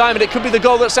Sam Diamond. It could be the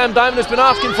goal that Sam Diamond has been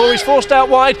asking for. He's forced out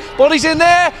wide. Body's in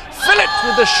there. Phillips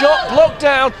with the shot blocked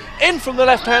down. In from the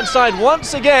left-hand side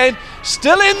once again.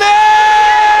 Still in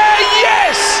there!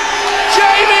 Yes!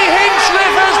 Jamie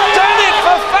Hinchliffe has done it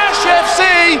for Fash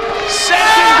FC.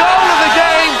 Second goal of the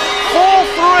game,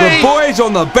 4-3. The boys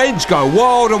on the bench go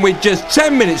wild, and with just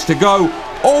 10 minutes to go,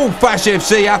 all Fash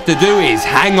FC have to do is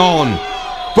hang on.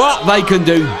 But they can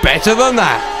do better than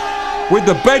that. With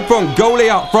the Bedfront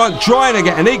goalie up front trying to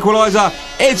get an equaliser,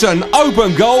 it's an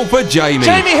open goal for Jamie.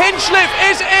 Jamie Hinchliffe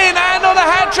is in, and on a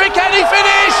hat-trick, can he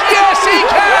finish? Yes, he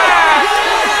can!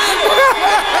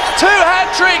 2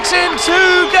 hat-tricks in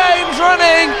 2 games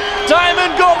running.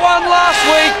 Diamond got one last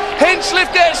week,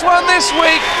 Hinchliffe gets one this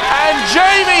week, and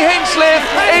Jamie Hinchliffe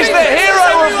is the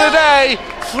hero of the day.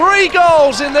 3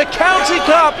 goals in the County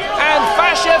Cup, and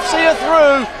Fash FC are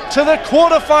through to the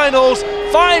quarter-finals.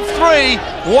 5-3,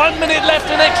 1 minute left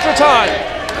in extra time.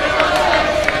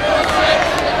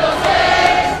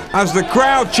 As the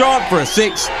crowd chant for a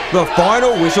 6, the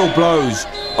final whistle blows.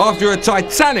 After a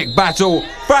titanic battle,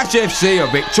 Fash FC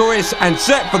are victorious and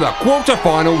set for the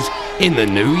quarter-finals in the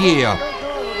new year.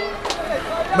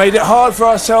 Made it hard for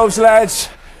ourselves, lads.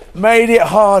 Made it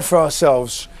hard for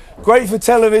ourselves. Great for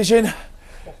television,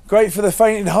 great for the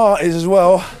faint-hearted as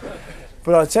well.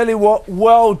 But I tell you what,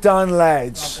 well done,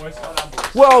 lads.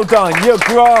 Well done, you're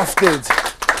grafted.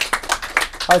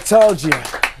 I told you,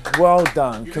 well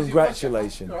done,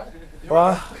 congratulations.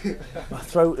 Well, my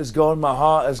throat has gone, my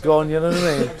heart has gone, you know what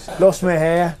I mean? Lost my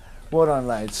hair. Well done,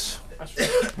 lads.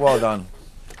 Well done.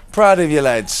 Proud of you,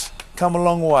 lads. Come a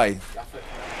long way.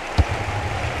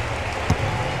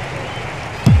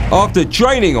 After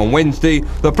training on Wednesday,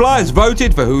 the players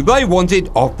voted for who they wanted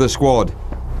off the squad.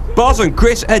 Buzz and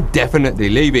Chris are definitely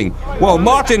leaving, while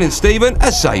Martin and Stephen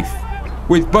are safe.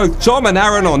 With both Tom and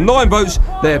Aaron on 9 votes,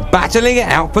 they're battling it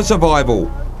out for survival.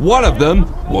 One of them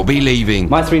will be leaving.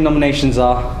 My 3 nominations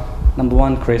are number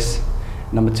 1, Chris,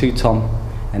 number 2, Tom,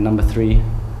 and number 3,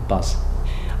 Buzz.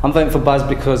 I'm voting for Buzz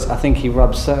because I think he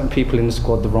rubs certain people in the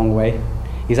squad the wrong way.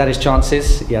 He's had his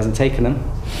chances, he hasn't taken them.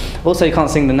 Also, he can't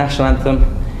sing the national anthem,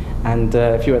 and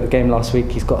if you were at the game last week,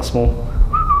 he's got a small.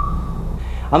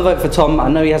 I'm voting for Tom. I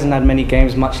know he hasn't had many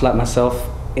games, much like myself.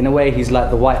 In a way, he's like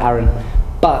the white Aaron,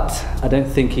 but I don't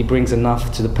think he brings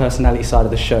enough to the personality side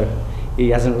of the show. He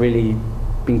hasn't really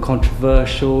been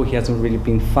controversial, he hasn't really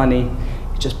been funny,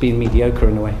 he's just been mediocre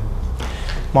in a way.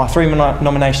 My 3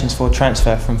 nominations for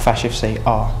transfer from Fash FC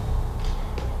are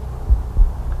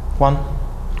 1,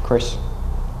 Chris,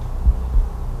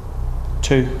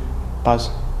 2, Buzz,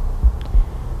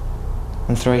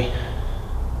 and 3,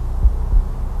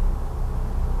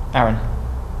 Aaron.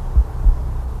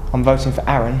 I'm voting for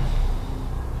Aaron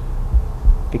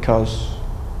because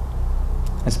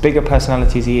as big a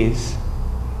personality as he is,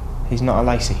 he's not a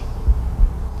Lacey.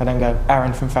 They don't go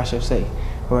Aaron from Fash FC.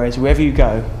 Whereas wherever you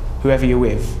go, whoever you're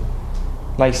with,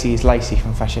 Lacey is Lacey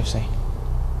from Fash FC.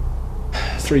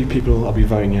 3 people I'll be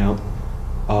voting out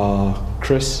are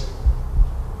Chris,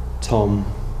 Tom,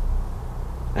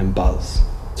 and Buzz.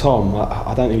 Tom,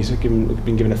 I don't think he's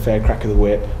been given a fair crack of the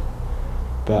whip,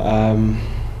 but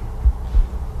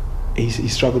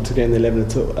he's struggled to get in the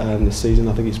 11 this season.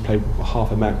 I think he's played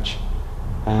half a match.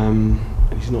 And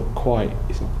he's not quite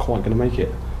going to make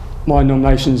it. My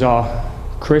nominations are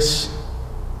Chris,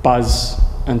 Buzz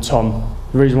and Tom.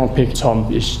 The reason why I picked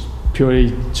Tom is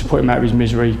purely to put him out of his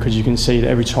misery, because you can see that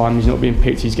every time he's not being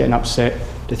picked, he's getting upset.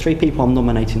 The 3 people I'm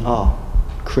nominating are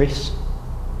Chris,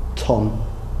 Tom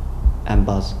and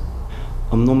Buzz.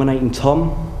 I'm nominating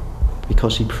Tom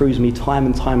because he proves me time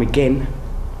and time again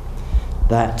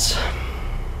that,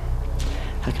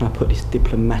 how can I put this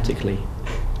diplomatically?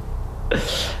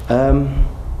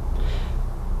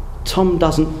 Tom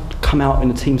doesn't come out in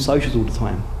the team socials all the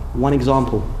time. One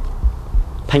example,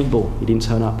 paintball, he didn't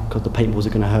turn up because the paintballs are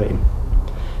going to hurt him.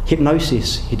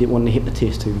 Hypnosis, he didn't want the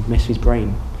hypnotist to mess with his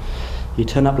brain. He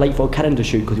turned up late for a calendar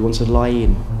shoot because he wanted to lie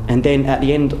in. And then at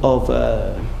the end of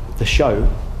the show,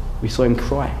 we saw him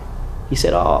cry. He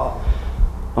said,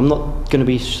 I'm not going to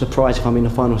be surprised if I'm in the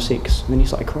final 6. And then he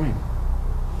started crying.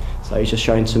 So he's just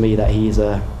showing to me that he is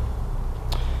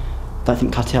don't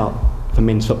think cut out for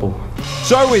men's football.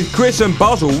 So with Chris and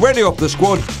Buzz already off the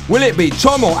squad, will it be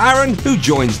Tom or Aaron who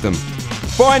joins them?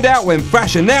 Find out when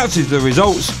Fash announces the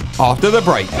results after the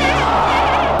break.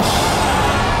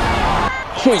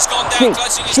 He's gone down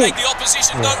close in his leg. The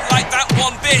opposition don't like that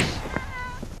one bit.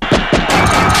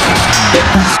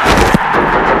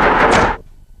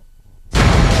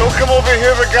 Don't come over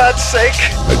here for God's sake.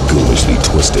 A ghoulishly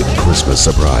twisted Christmas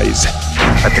surprise.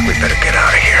 I think we better get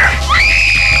out of here.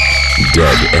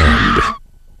 Dead End.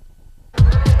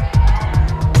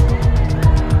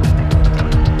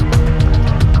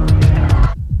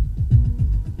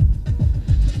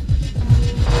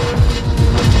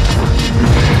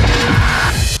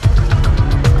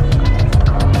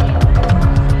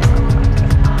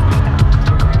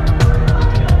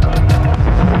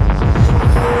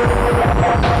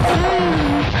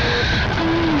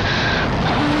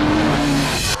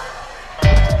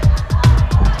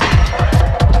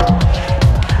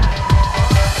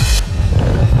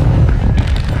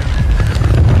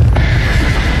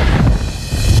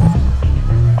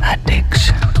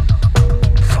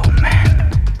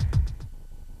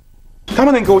 Come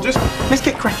on then, gorgeous. Let's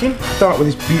get cracking. Start with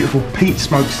this beautiful peat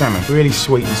smoked salmon. Really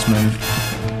sweet and smooth.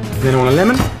 Then on a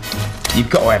lemon.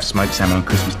 You've got to have smoked salmon on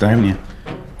Christmas Day, haven't you?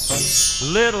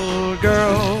 Little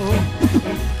girl,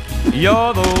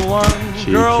 you're the one.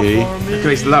 Cheeky. Girl for me. Look at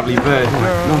this lovely bird.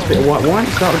 Nice bit of white wine.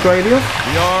 Start the gravy off.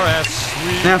 You're as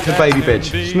sweet. Now for baby veg.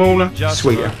 Smaller,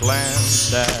 sweeter.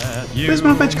 Where's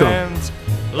my veg gone?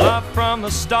 Love from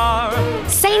the start.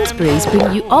 Sainsbury's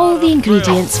bring you all the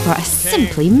ingredients for a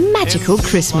simply magical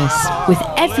Christmas, with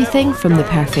everything from the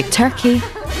perfect turkey,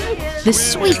 the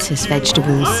sweetest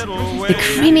vegetables, the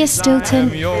creamiest Stilton,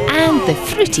 and the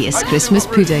fruitiest Christmas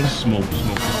pudding. Small.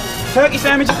 Turkey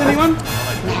sandwiches, anyone?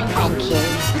 Thank you.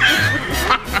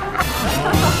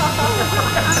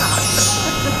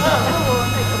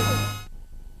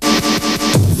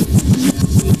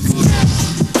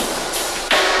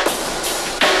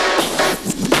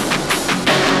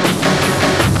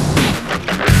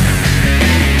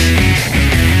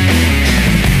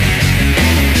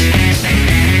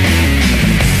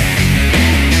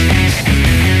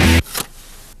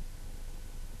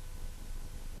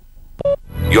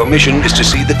 Your mission is to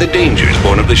see that the dangers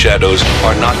born of the shadows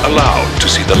are not allowed to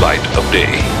see the light of day.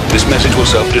 This message will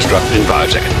self-destruct in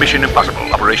 5 seconds. Mission impossible.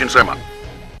 Operation Sermon.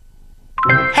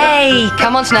 Hey,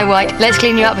 come on, Snow White. Let's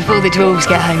clean you up before the dwarves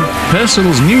get home.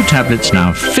 Persil's new tablets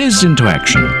now fizz into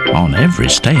action on every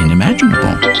stain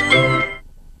imaginable.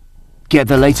 Get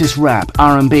the latest rap,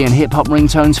 R&B and hip-hop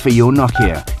ringtones for your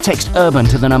Nokia. Text URBAN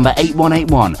to the number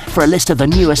 8181 for a list of the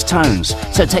newest tones.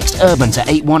 So text URBAN to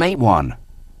 8181.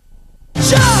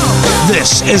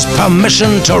 This is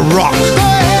Permission to Rock.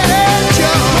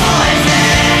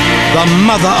 The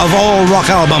mother of all rock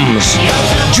albums.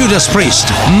 Judas Priest,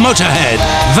 Motorhead,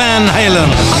 Van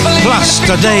Halen, plus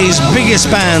today's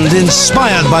biggest band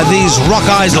inspired by these rock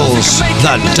idols,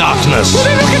 The Darkness.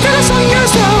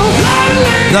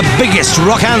 The biggest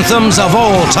rock anthems of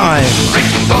all time.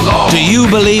 Do you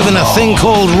believe in a thing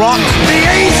called rock?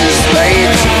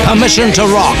 Permission to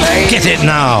Rock. Get it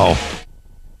now.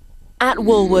 At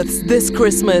Woolworths this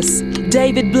Christmas,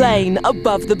 David Blaine,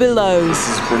 Above the Billows.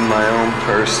 This has been my own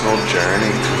personal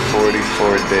journey through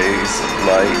 44 days of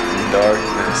light and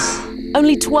darkness.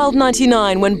 Only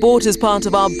 $12.99 when bought as part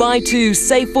of our Buy 2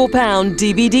 Save £4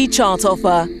 DVD chart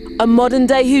offer. A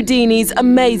modern-day Houdini's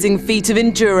amazing feat of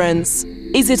endurance.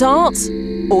 Is it art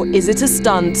or is it a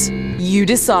stunt? You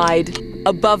decide.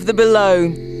 Above the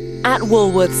Below. At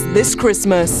Woolworths this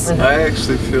Christmas. I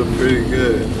actually feel pretty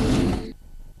good.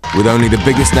 With only the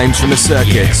biggest names from the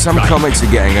circuit, some comics are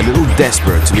getting a little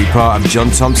desperate to be part of John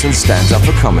Thompson's Stands Up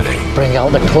for Comedy. Bring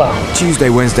out the clown. Tuesday,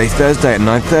 Wednesday, Thursday at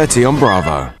 9:30 on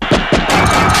Bravo.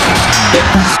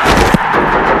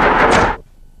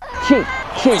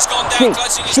 He's gone down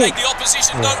close in his leg. The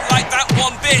opposition don't like that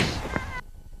one bit.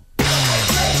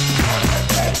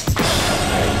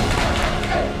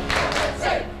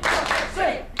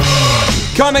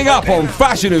 Coming up on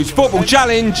Fashanu's Football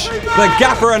Challenge, the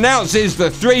gaffer announces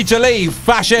the 3 to leave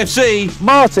Fash FC.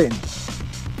 Martin.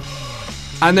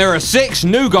 And there are 6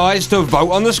 new guys to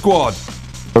vote on the squad.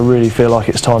 I really feel like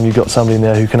it's time you got somebody in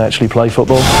there who can actually play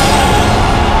football.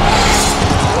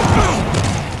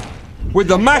 With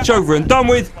the match over and done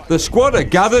with, the squad are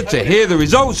gathered to hear the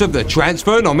results of the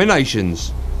transfer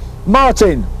nominations.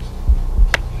 Martin.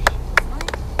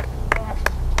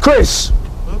 Chris.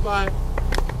 Bye-bye.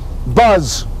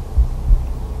 Buzz.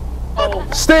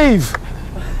 Steve.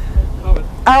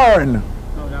 Aaron.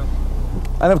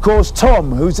 And of course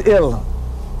Tom, who's ill.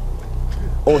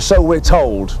 Or so we're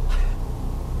told.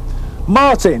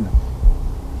 Martin.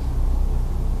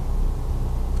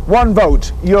 1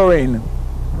 vote, you're in.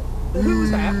 Who's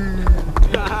that?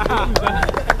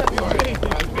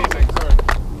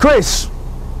 Chris.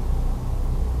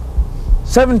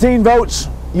 17 votes,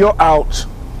 you're out.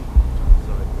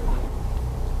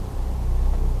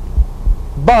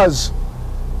 Buzz,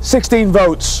 16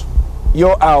 votes,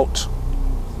 you're out.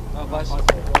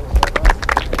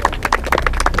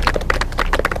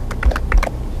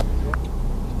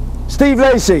 Steve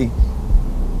Lacey,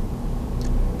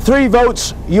 3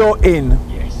 votes, you're in.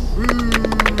 Yes.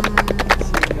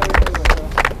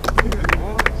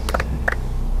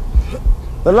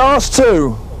 The last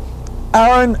 2,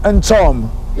 Aaron and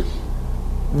Tom,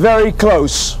 very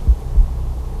close.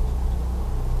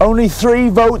 Only 3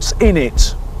 votes in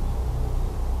it.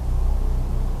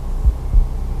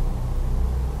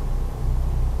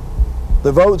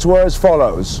 The votes were as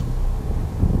follows.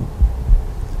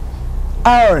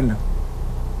 Aaron,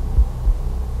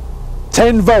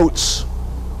 10 votes.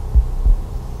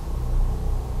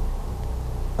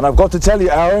 And I've got to tell you,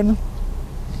 Aaron,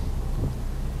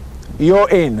 you're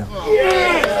in.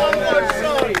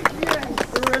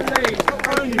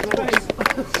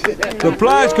 the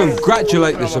players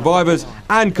congratulate the survivors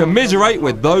and commiserate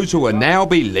with those who will now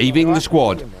be leaving the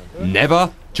squad,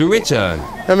 never to return.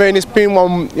 I mean, it's been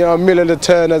one, mill of the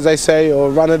turn, as they say,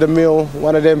 or run of the mill,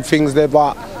 one of them things there.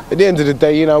 But at the end of the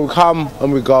day, we come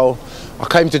and we go. I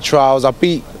came to trials, I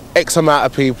beat X amount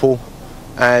of people,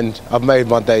 and I've made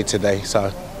my day today.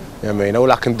 So,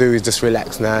 all I can do is just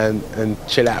relax now and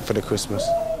chill out for the Christmas.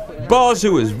 Buzz,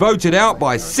 who was voted out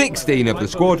by 16 of the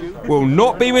squad, will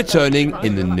not be returning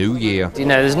in the new year.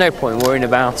 There's no point worrying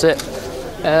about it.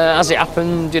 As it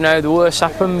happened, the worst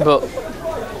happened, but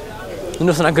there's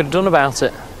nothing I could have done about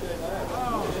it.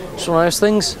 It's one of those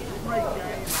things.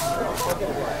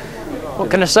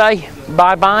 What can I say?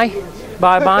 Bye-bye,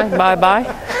 bye-bye, bye-bye.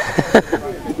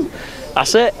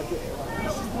 That's it.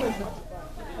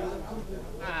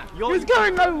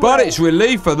 But it's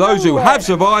relief for those who have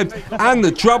survived, and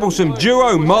the troublesome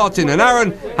duo Martin and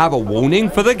Aaron have a warning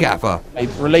for the gaffer.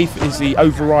 Relief is the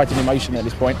overriding emotion at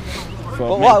this point.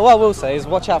 Well, what I will say is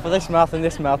watch out for this mouth and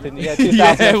this mouth in the year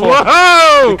 2004. Yeah,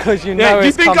 whoa! Because do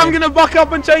you think I'm going to buck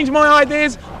up and change my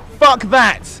ideas? Fuck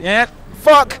that, yeah?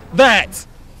 Fuck that!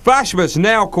 Fash must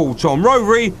now call Tom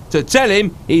Rovery to tell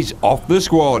him he's off the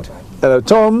squad. Hello,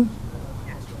 Tom.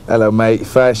 Hello, mate.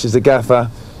 Fash is the gaffer.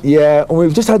 Yeah, and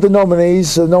we've just had the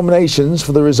nominations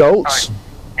for the results.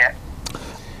 Yeah.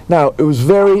 Now, it was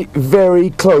very,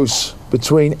 very close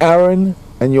between Aaron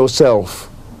and yourself.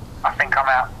 I think I'm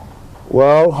out.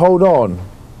 Well, hold on.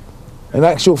 In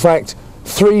actual fact,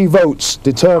 3 votes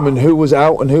determined who was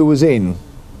out and who was in.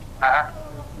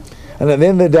 And at the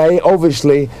end of the day,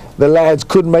 obviously, the lads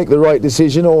couldn't make the right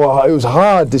decision, or it was a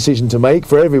hard decision to make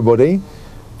for everybody.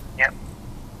 Yep.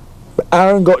 But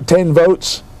Aaron got 10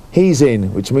 votes. He's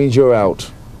in, which means you're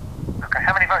out. Okay,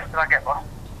 how many votes did I get, boss?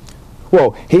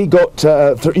 Well, he got,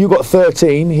 you got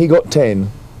 13, he got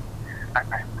 10.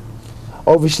 Okay.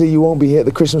 Obviously, you won't be here at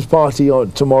the Christmas party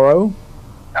tomorrow.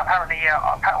 Apparently,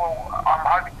 well, I'm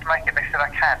hoping to make it best that I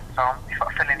can, so if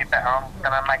I feel any better, I'm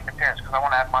going to make an appearance because I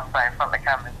want to have my say in front of the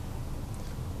cameras.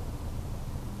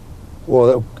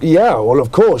 Well, yeah, well,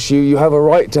 of course, you have a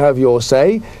right to have your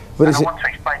say. But and I want to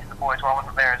explain to the boys why I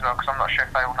wasn't there as well, because I'm not sure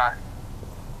if they all know.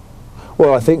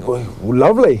 Well, I think,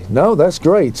 lovely. No, that's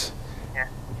great. Yeah.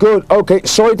 Good. Okay,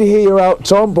 sorry to hear you're out,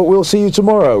 Tom, but we'll see you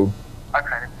tomorrow. Okay,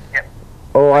 then. Yep.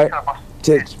 All right.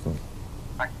 Cheers.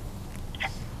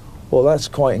 Well, that's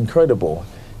quite incredible.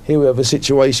 Here we have a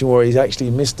situation where he's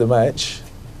actually missed the match,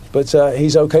 but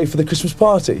he's okay for the Christmas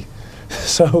party.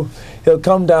 So he'll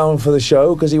come down for the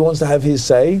show because he wants to have his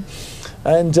say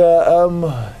and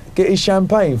get his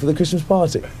champagne for the Christmas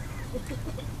party.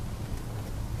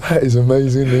 That is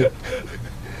amazing, isn't it?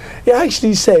 He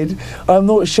actually said, I'm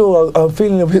not sure, I'm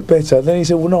feeling a bit better. Then he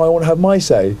said, well, no, I want to have my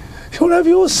say. You want to have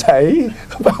your say?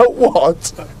 About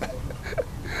what?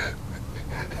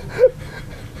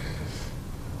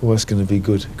 Well, it's going to be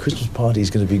good. Christmas party is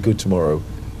going to be good tomorrow.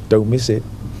 Don't miss it.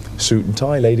 Suit and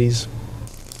tie, ladies.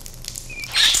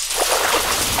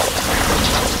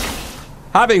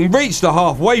 Having reached the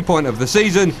halfway point of the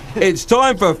season, it's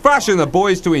time for Fash and the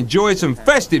boys to enjoy some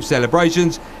festive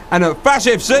celebrations, and at Fash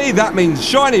FC that means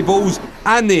shiny balls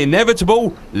and the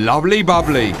inevitable lovely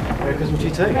bubbly. Merry Christmas to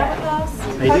you too. How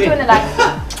you doing?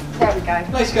 There we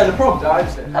go. Nice to go to the prom.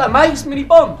 Hello mate, it's Mini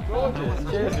Bomb.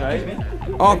 Cheers mate.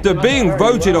 After being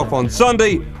voted off on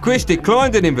Sunday, Chris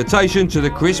declined an invitation to the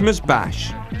Christmas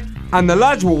bash. And the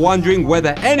lads were wondering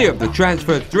whether any of the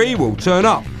transferred 3 will turn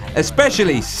up,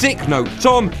 especially sick note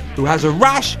Tom, who has a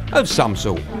rash of some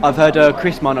sort. I've heard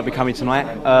Chris might not be coming tonight,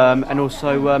 and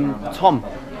also Tom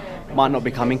might not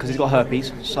be coming because he's got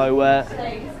herpes, so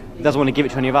he doesn't want to give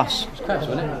it to any of us. It's crabs,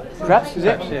 wasn't it? Crabs, is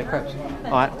it? Crabs, yeah, crabs.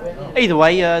 Alright. Either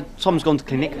way, Tom's gone to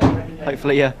clinic.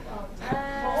 Hopefully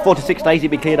 4 to 6 days he'll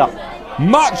be cleared up.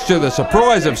 Much to the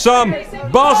surprise of some,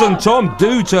 Buzz and Tom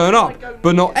do turn up,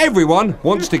 but not everyone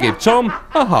wants to give Tom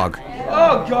a hug.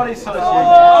 Oh God, it's so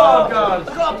Oh God!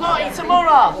 I've got a party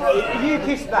tomorrow! If you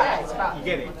kiss that, you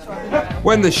get it.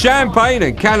 When the champagne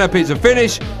and canapes are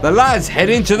finished, the lads head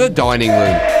into the dining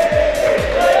room.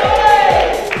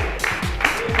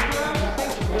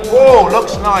 Whoa,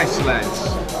 looks nice, lads.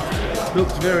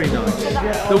 Looks very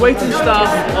nice. The waiting staff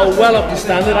are well up to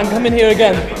standard. I'm coming here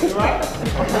again.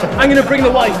 I'm going to bring the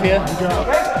wife here.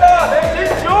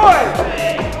 Let's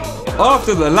enjoy!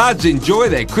 After the lads enjoy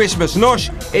their Christmas nosh,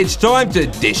 it's time to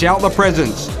dish out the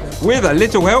presents, with a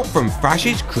little help from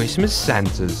Fash's Christmas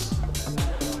Santas.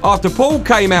 After Paul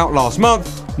came out last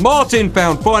month, Martin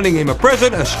found finding him a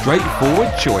present a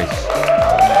straightforward choice.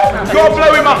 Go on,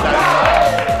 blow him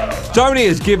up! Tony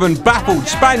has given baffled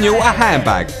Spaniel a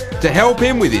handbag to help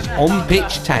him with his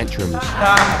on-pitch tantrums.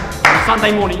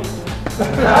 Sunday morning.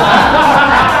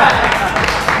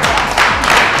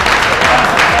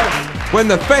 When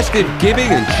the festive giving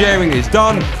and sharing is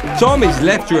done, Tom is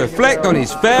left to reflect on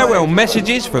his farewell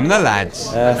messages from the lads.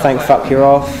 Thank fuck you're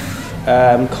off.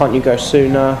 Can't you go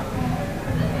sooner?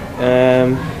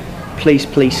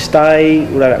 Please stay.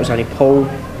 Although that was only Paul.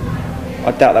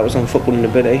 I doubt that was on Footballing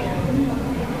Ability.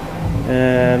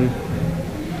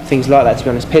 Things like that, to be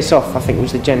honest. Piss off, I think,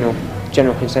 was the general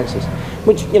consensus.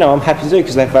 Which, you know, I'm happy to do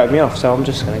because they've voted me off, so I'm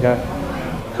just going to go.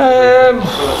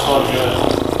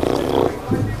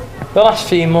 The last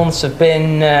few months have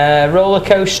been roller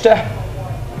coaster,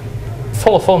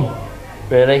 full of fun,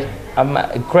 really. I've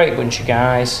met a great bunch of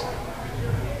guys.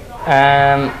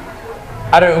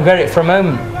 I don't regret it for a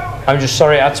moment. I'm just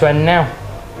sorry it had to end now.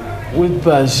 With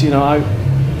Buzz, you know,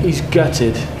 he's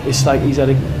gutted. It's like he's had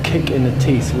a kick in the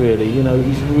teeth, really. You know,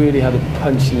 he's really had a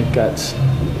punch in the guts.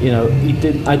 You know, he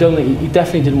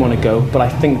definitely didn't want to go, but I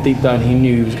think deep down he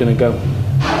knew he was going to go.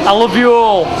 I love you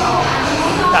all.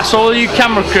 That's all you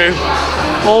camera crew,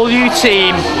 all you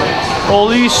team,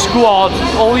 all you squad,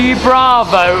 all you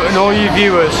Bravo and all you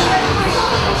viewers.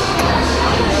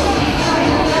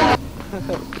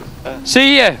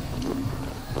 See you.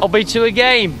 I'll be to a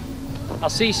game. I'll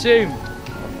see you soon.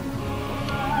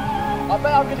 I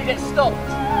bet I'm going to get stopped.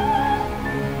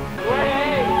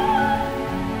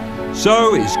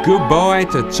 So it's goodbye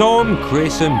to Tom,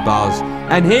 Chris and Buzz,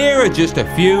 and here are just a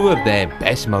few of their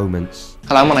best moments.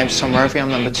 Hello, my name's Tom Rovey, I'm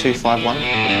number 251.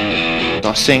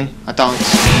 I sing, I dance.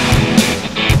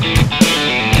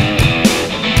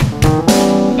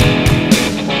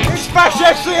 It's Fash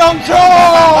FC on tour!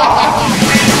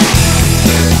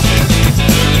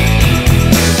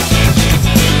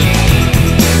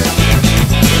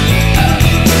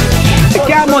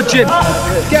 Get out of my gym!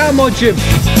 Get out of my gym!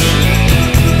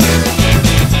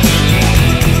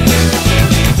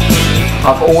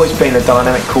 I've always been a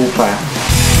dynamic, cool player.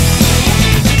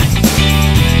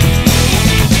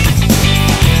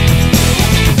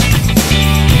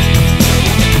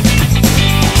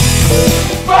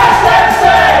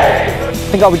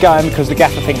 I think I'll be going because the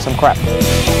gaffer thinks I'm crap.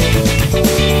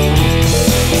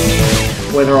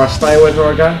 Whether I stay or whether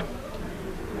I go,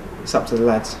 it's up to the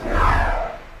lads.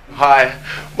 Hi,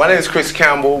 my name is Chris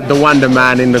Campbell, the Wonder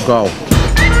Man in the goal.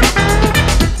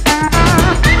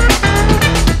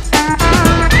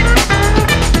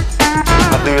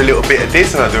 I do a little bit of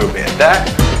this and I do a bit of that.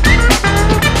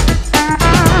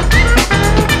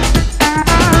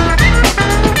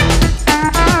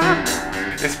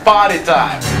 It's party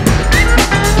time.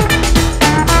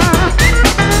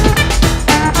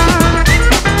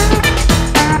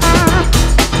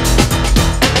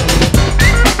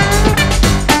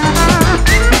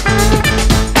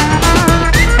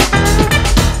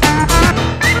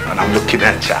 And I'm looking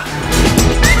at ya.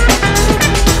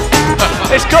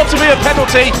 It's got to be a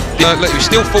penalty. Look, he was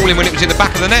still falling when it was in the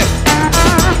back of the net.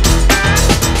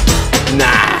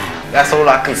 Nah, that's all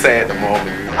I can say at the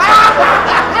moment.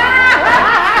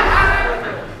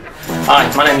 Hi,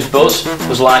 my name's Buzz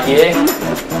Lightyear.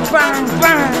 Bang,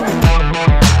 bang.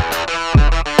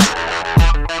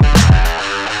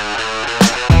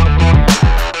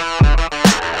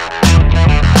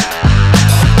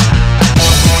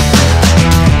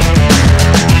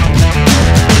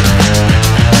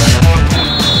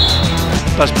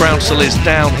 Buzz Brownsell is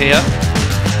down here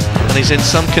and he's in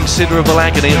some considerable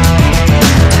agony.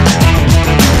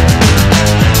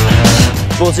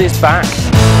 Buzz is back.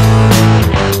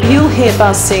 You'll hear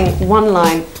Buzz sing one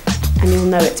line and you'll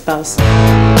know it's Buzz.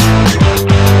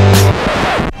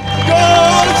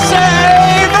 God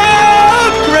save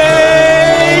our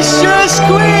gracious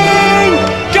Queen!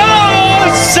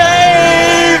 God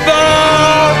save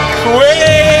our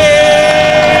Queen!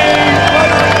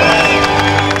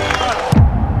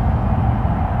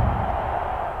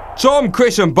 Tom,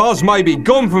 Chris and Buzz may be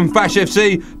gone from Fash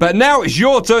FC, but now it's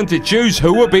your turn to choose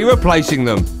who will be replacing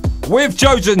them. We've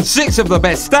chosen 6 of the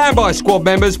best standby squad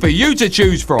members for you to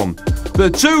choose from. The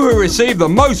 2 who receive the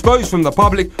most votes from the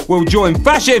public will join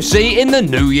Fash FC in the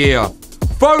new year.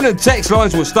 Phone and text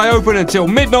lines will stay open until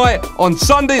midnight on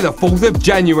Sunday the 4th of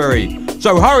January.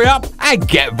 So hurry up and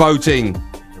get voting.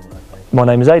 My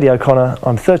name is Adi O'Connor,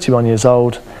 I'm 31 years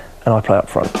old and I play up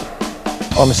front.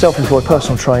 I'm a self-employed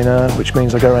personal trainer, which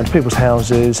means I go around to people's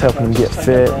houses, helping them get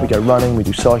fit. We go running, we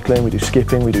do cycling, we do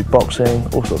skipping, we do boxing,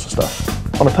 all sorts of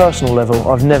stuff. On a personal level,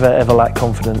 I've never ever lacked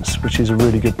confidence, which is a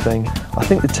really good thing. I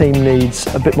think the team needs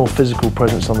a bit more physical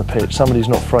presence on the pitch, somebody who's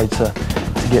not afraid to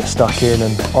get stuck in,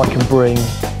 and I can bring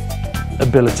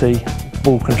ability,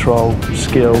 ball control,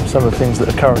 skill, some of the things that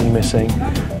are currently missing.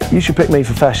 You should pick me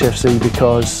for Fash FC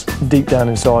because deep down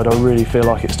inside I really feel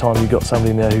like it's time you got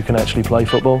somebody in there who can actually play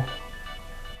football.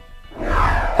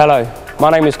 Hello, My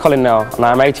name is Colin Nell and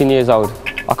I am 18 years old.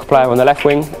 I could play on the left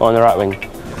wing or on the right wing.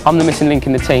 I'm the missing link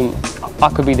in the team. I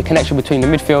could be the connection between the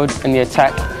midfield and the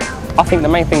attack. I think the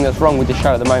main thing that's wrong with the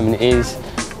show at the moment is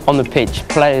on the pitch.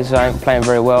 Players aren't playing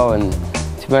very well, and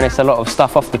to be honest, a lot of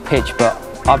stuff off the pitch, but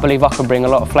I believe I can bring a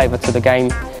lot of flavour to the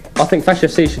game. I think Fash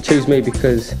FC should choose me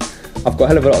because I've got a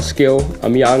hell of a lot of skill,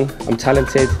 I'm young, I'm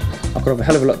talented, I could have a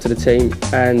hell of a lot to the team,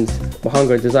 and my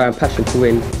hunger, desire and passion to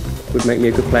win would make me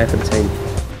a good player for the team.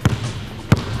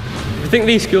 If you think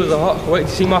these skills are hot, wait to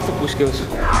see my football skills.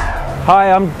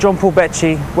 Hi, I'm John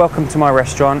Becci. Welcome to my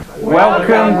restaurant.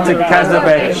 Welcome to Casa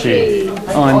Becci.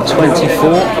 I'm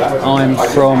 24. I'm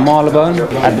from Marylebone.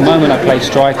 At the moment I play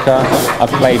striker,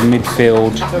 I've played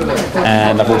midfield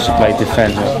and I've also played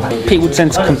defender. People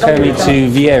tend to compare me to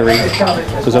Vieri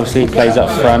because obviously he plays up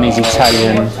front, he's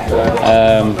Italian.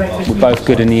 We're both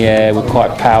good in the air, we're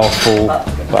quite powerful,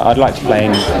 but I'd like to play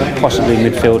in possibly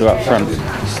midfielder up front.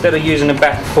 Instead of using a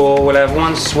back four, we'll have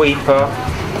one sweeper,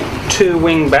 2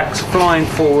 wing backs flying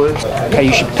forward. Okay,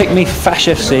 you should pick me for Fash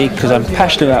FC because I'm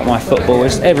passionate about my football.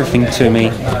 It's everything to me,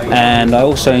 and I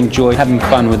also enjoy having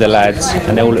fun with the lads,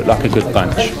 and they all look like a good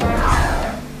bunch.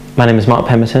 My name is Mark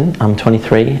Pemberton. I'm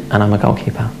 23 and I'm a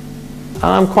goalkeeper.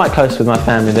 I'm quite close with my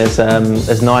family. There's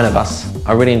 9 of us.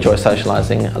 I really enjoy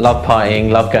socialising. I love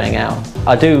partying, love going out.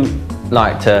 I do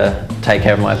like to take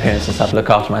care of my appearance and stuff, look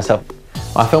after myself.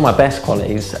 I feel my best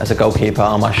qualities as a goalkeeper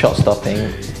are my shot stopping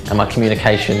and my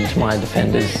communication to my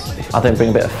defenders. I think bring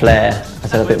a bit of flair, I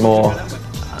said a bit more,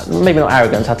 maybe not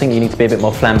arrogance, I think you need to be a bit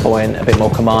more flamboyant, a bit more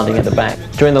commanding at the back.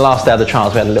 During the last day of the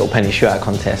trials we had a little penny shootout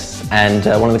contest, and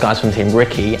one of the guys from the team,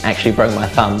 Ricky, actually broke my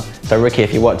thumb. So Ricky,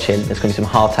 if you're watching, there's going to be some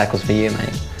hard tackles for you,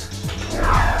 mate.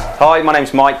 Hi, my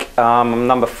name's Mike, I'm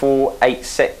number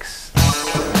 486.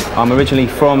 I'm originally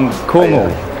from Cornwall.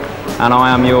 And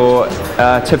I am your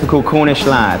typical Cornish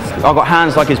lad. I've got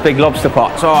hands like his big lobster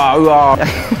pots.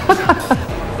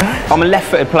 I'm a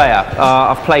left-footed player.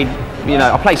 I've played,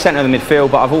 I play centre in the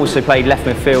midfield, but I've also played left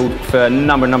midfield for a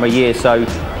number of years, so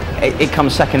it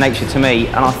comes second nature to me.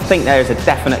 And I think there is a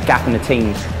definite gap in the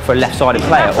team for a left-sided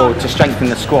player or to strengthen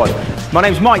the squad. My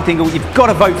name's Mike Dingle. You've got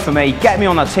to vote for me. Get me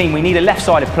on that team. We need a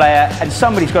left-sided player, and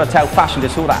somebody's got to tell Fashion to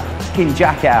sort that fucking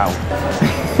jacket out.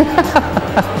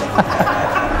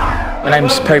 My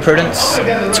name's Perry Prudence,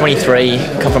 23,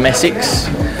 come from Essex.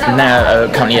 I'm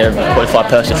now currently a qualified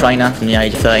personal trainer. From the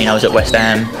age of 13 I was at West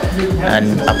Ham,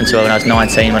 and up until when I was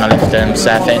 19 when I left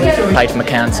Southend, played for my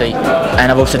county,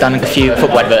 and I've also done a few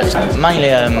football adverts.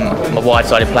 Mainly I'm a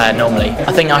wide-sided player normally.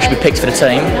 I think I should be picked for the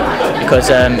team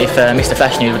because if Mr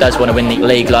Fashanu does want to win the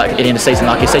league like at the end of the season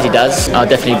like he says he does, I'll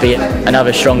definitely be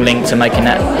another strong link to making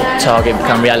that target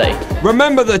become reality.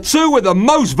 Remember, the 2 with the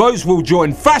most votes will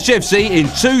join Fash FC in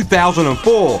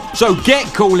 2004. So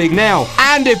get calling now.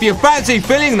 And if you fancy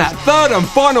filling that 3rd and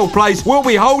final place, we'll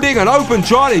be holding an open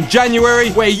trial in January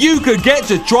where you could get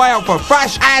to try out for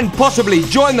Fash and possibly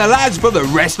join the lads for the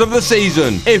rest of the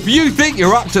season. If you think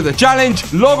you're up to the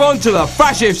challenge, log on to the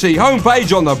Fash FC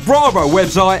homepage on the Bravo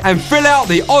website and fill out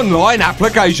the online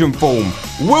application form.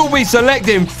 We'll be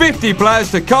selecting 50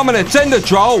 players to come and attend the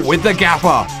trial with the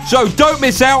gaffer. So don't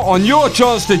miss out on your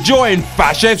chance to join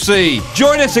Fash FC.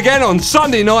 Join us again on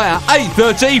Sunday night at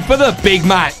 8:30 for the big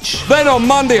match. Then on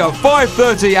Monday at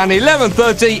 5:30 and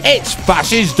 11:30, it's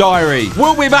Fash's Diary.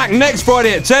 We'll be back next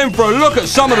Friday at 10 for a look at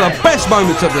some of the best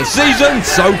moments of the season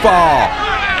so far.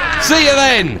 See you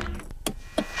then.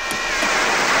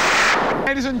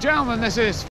 Ladies and gentlemen, this is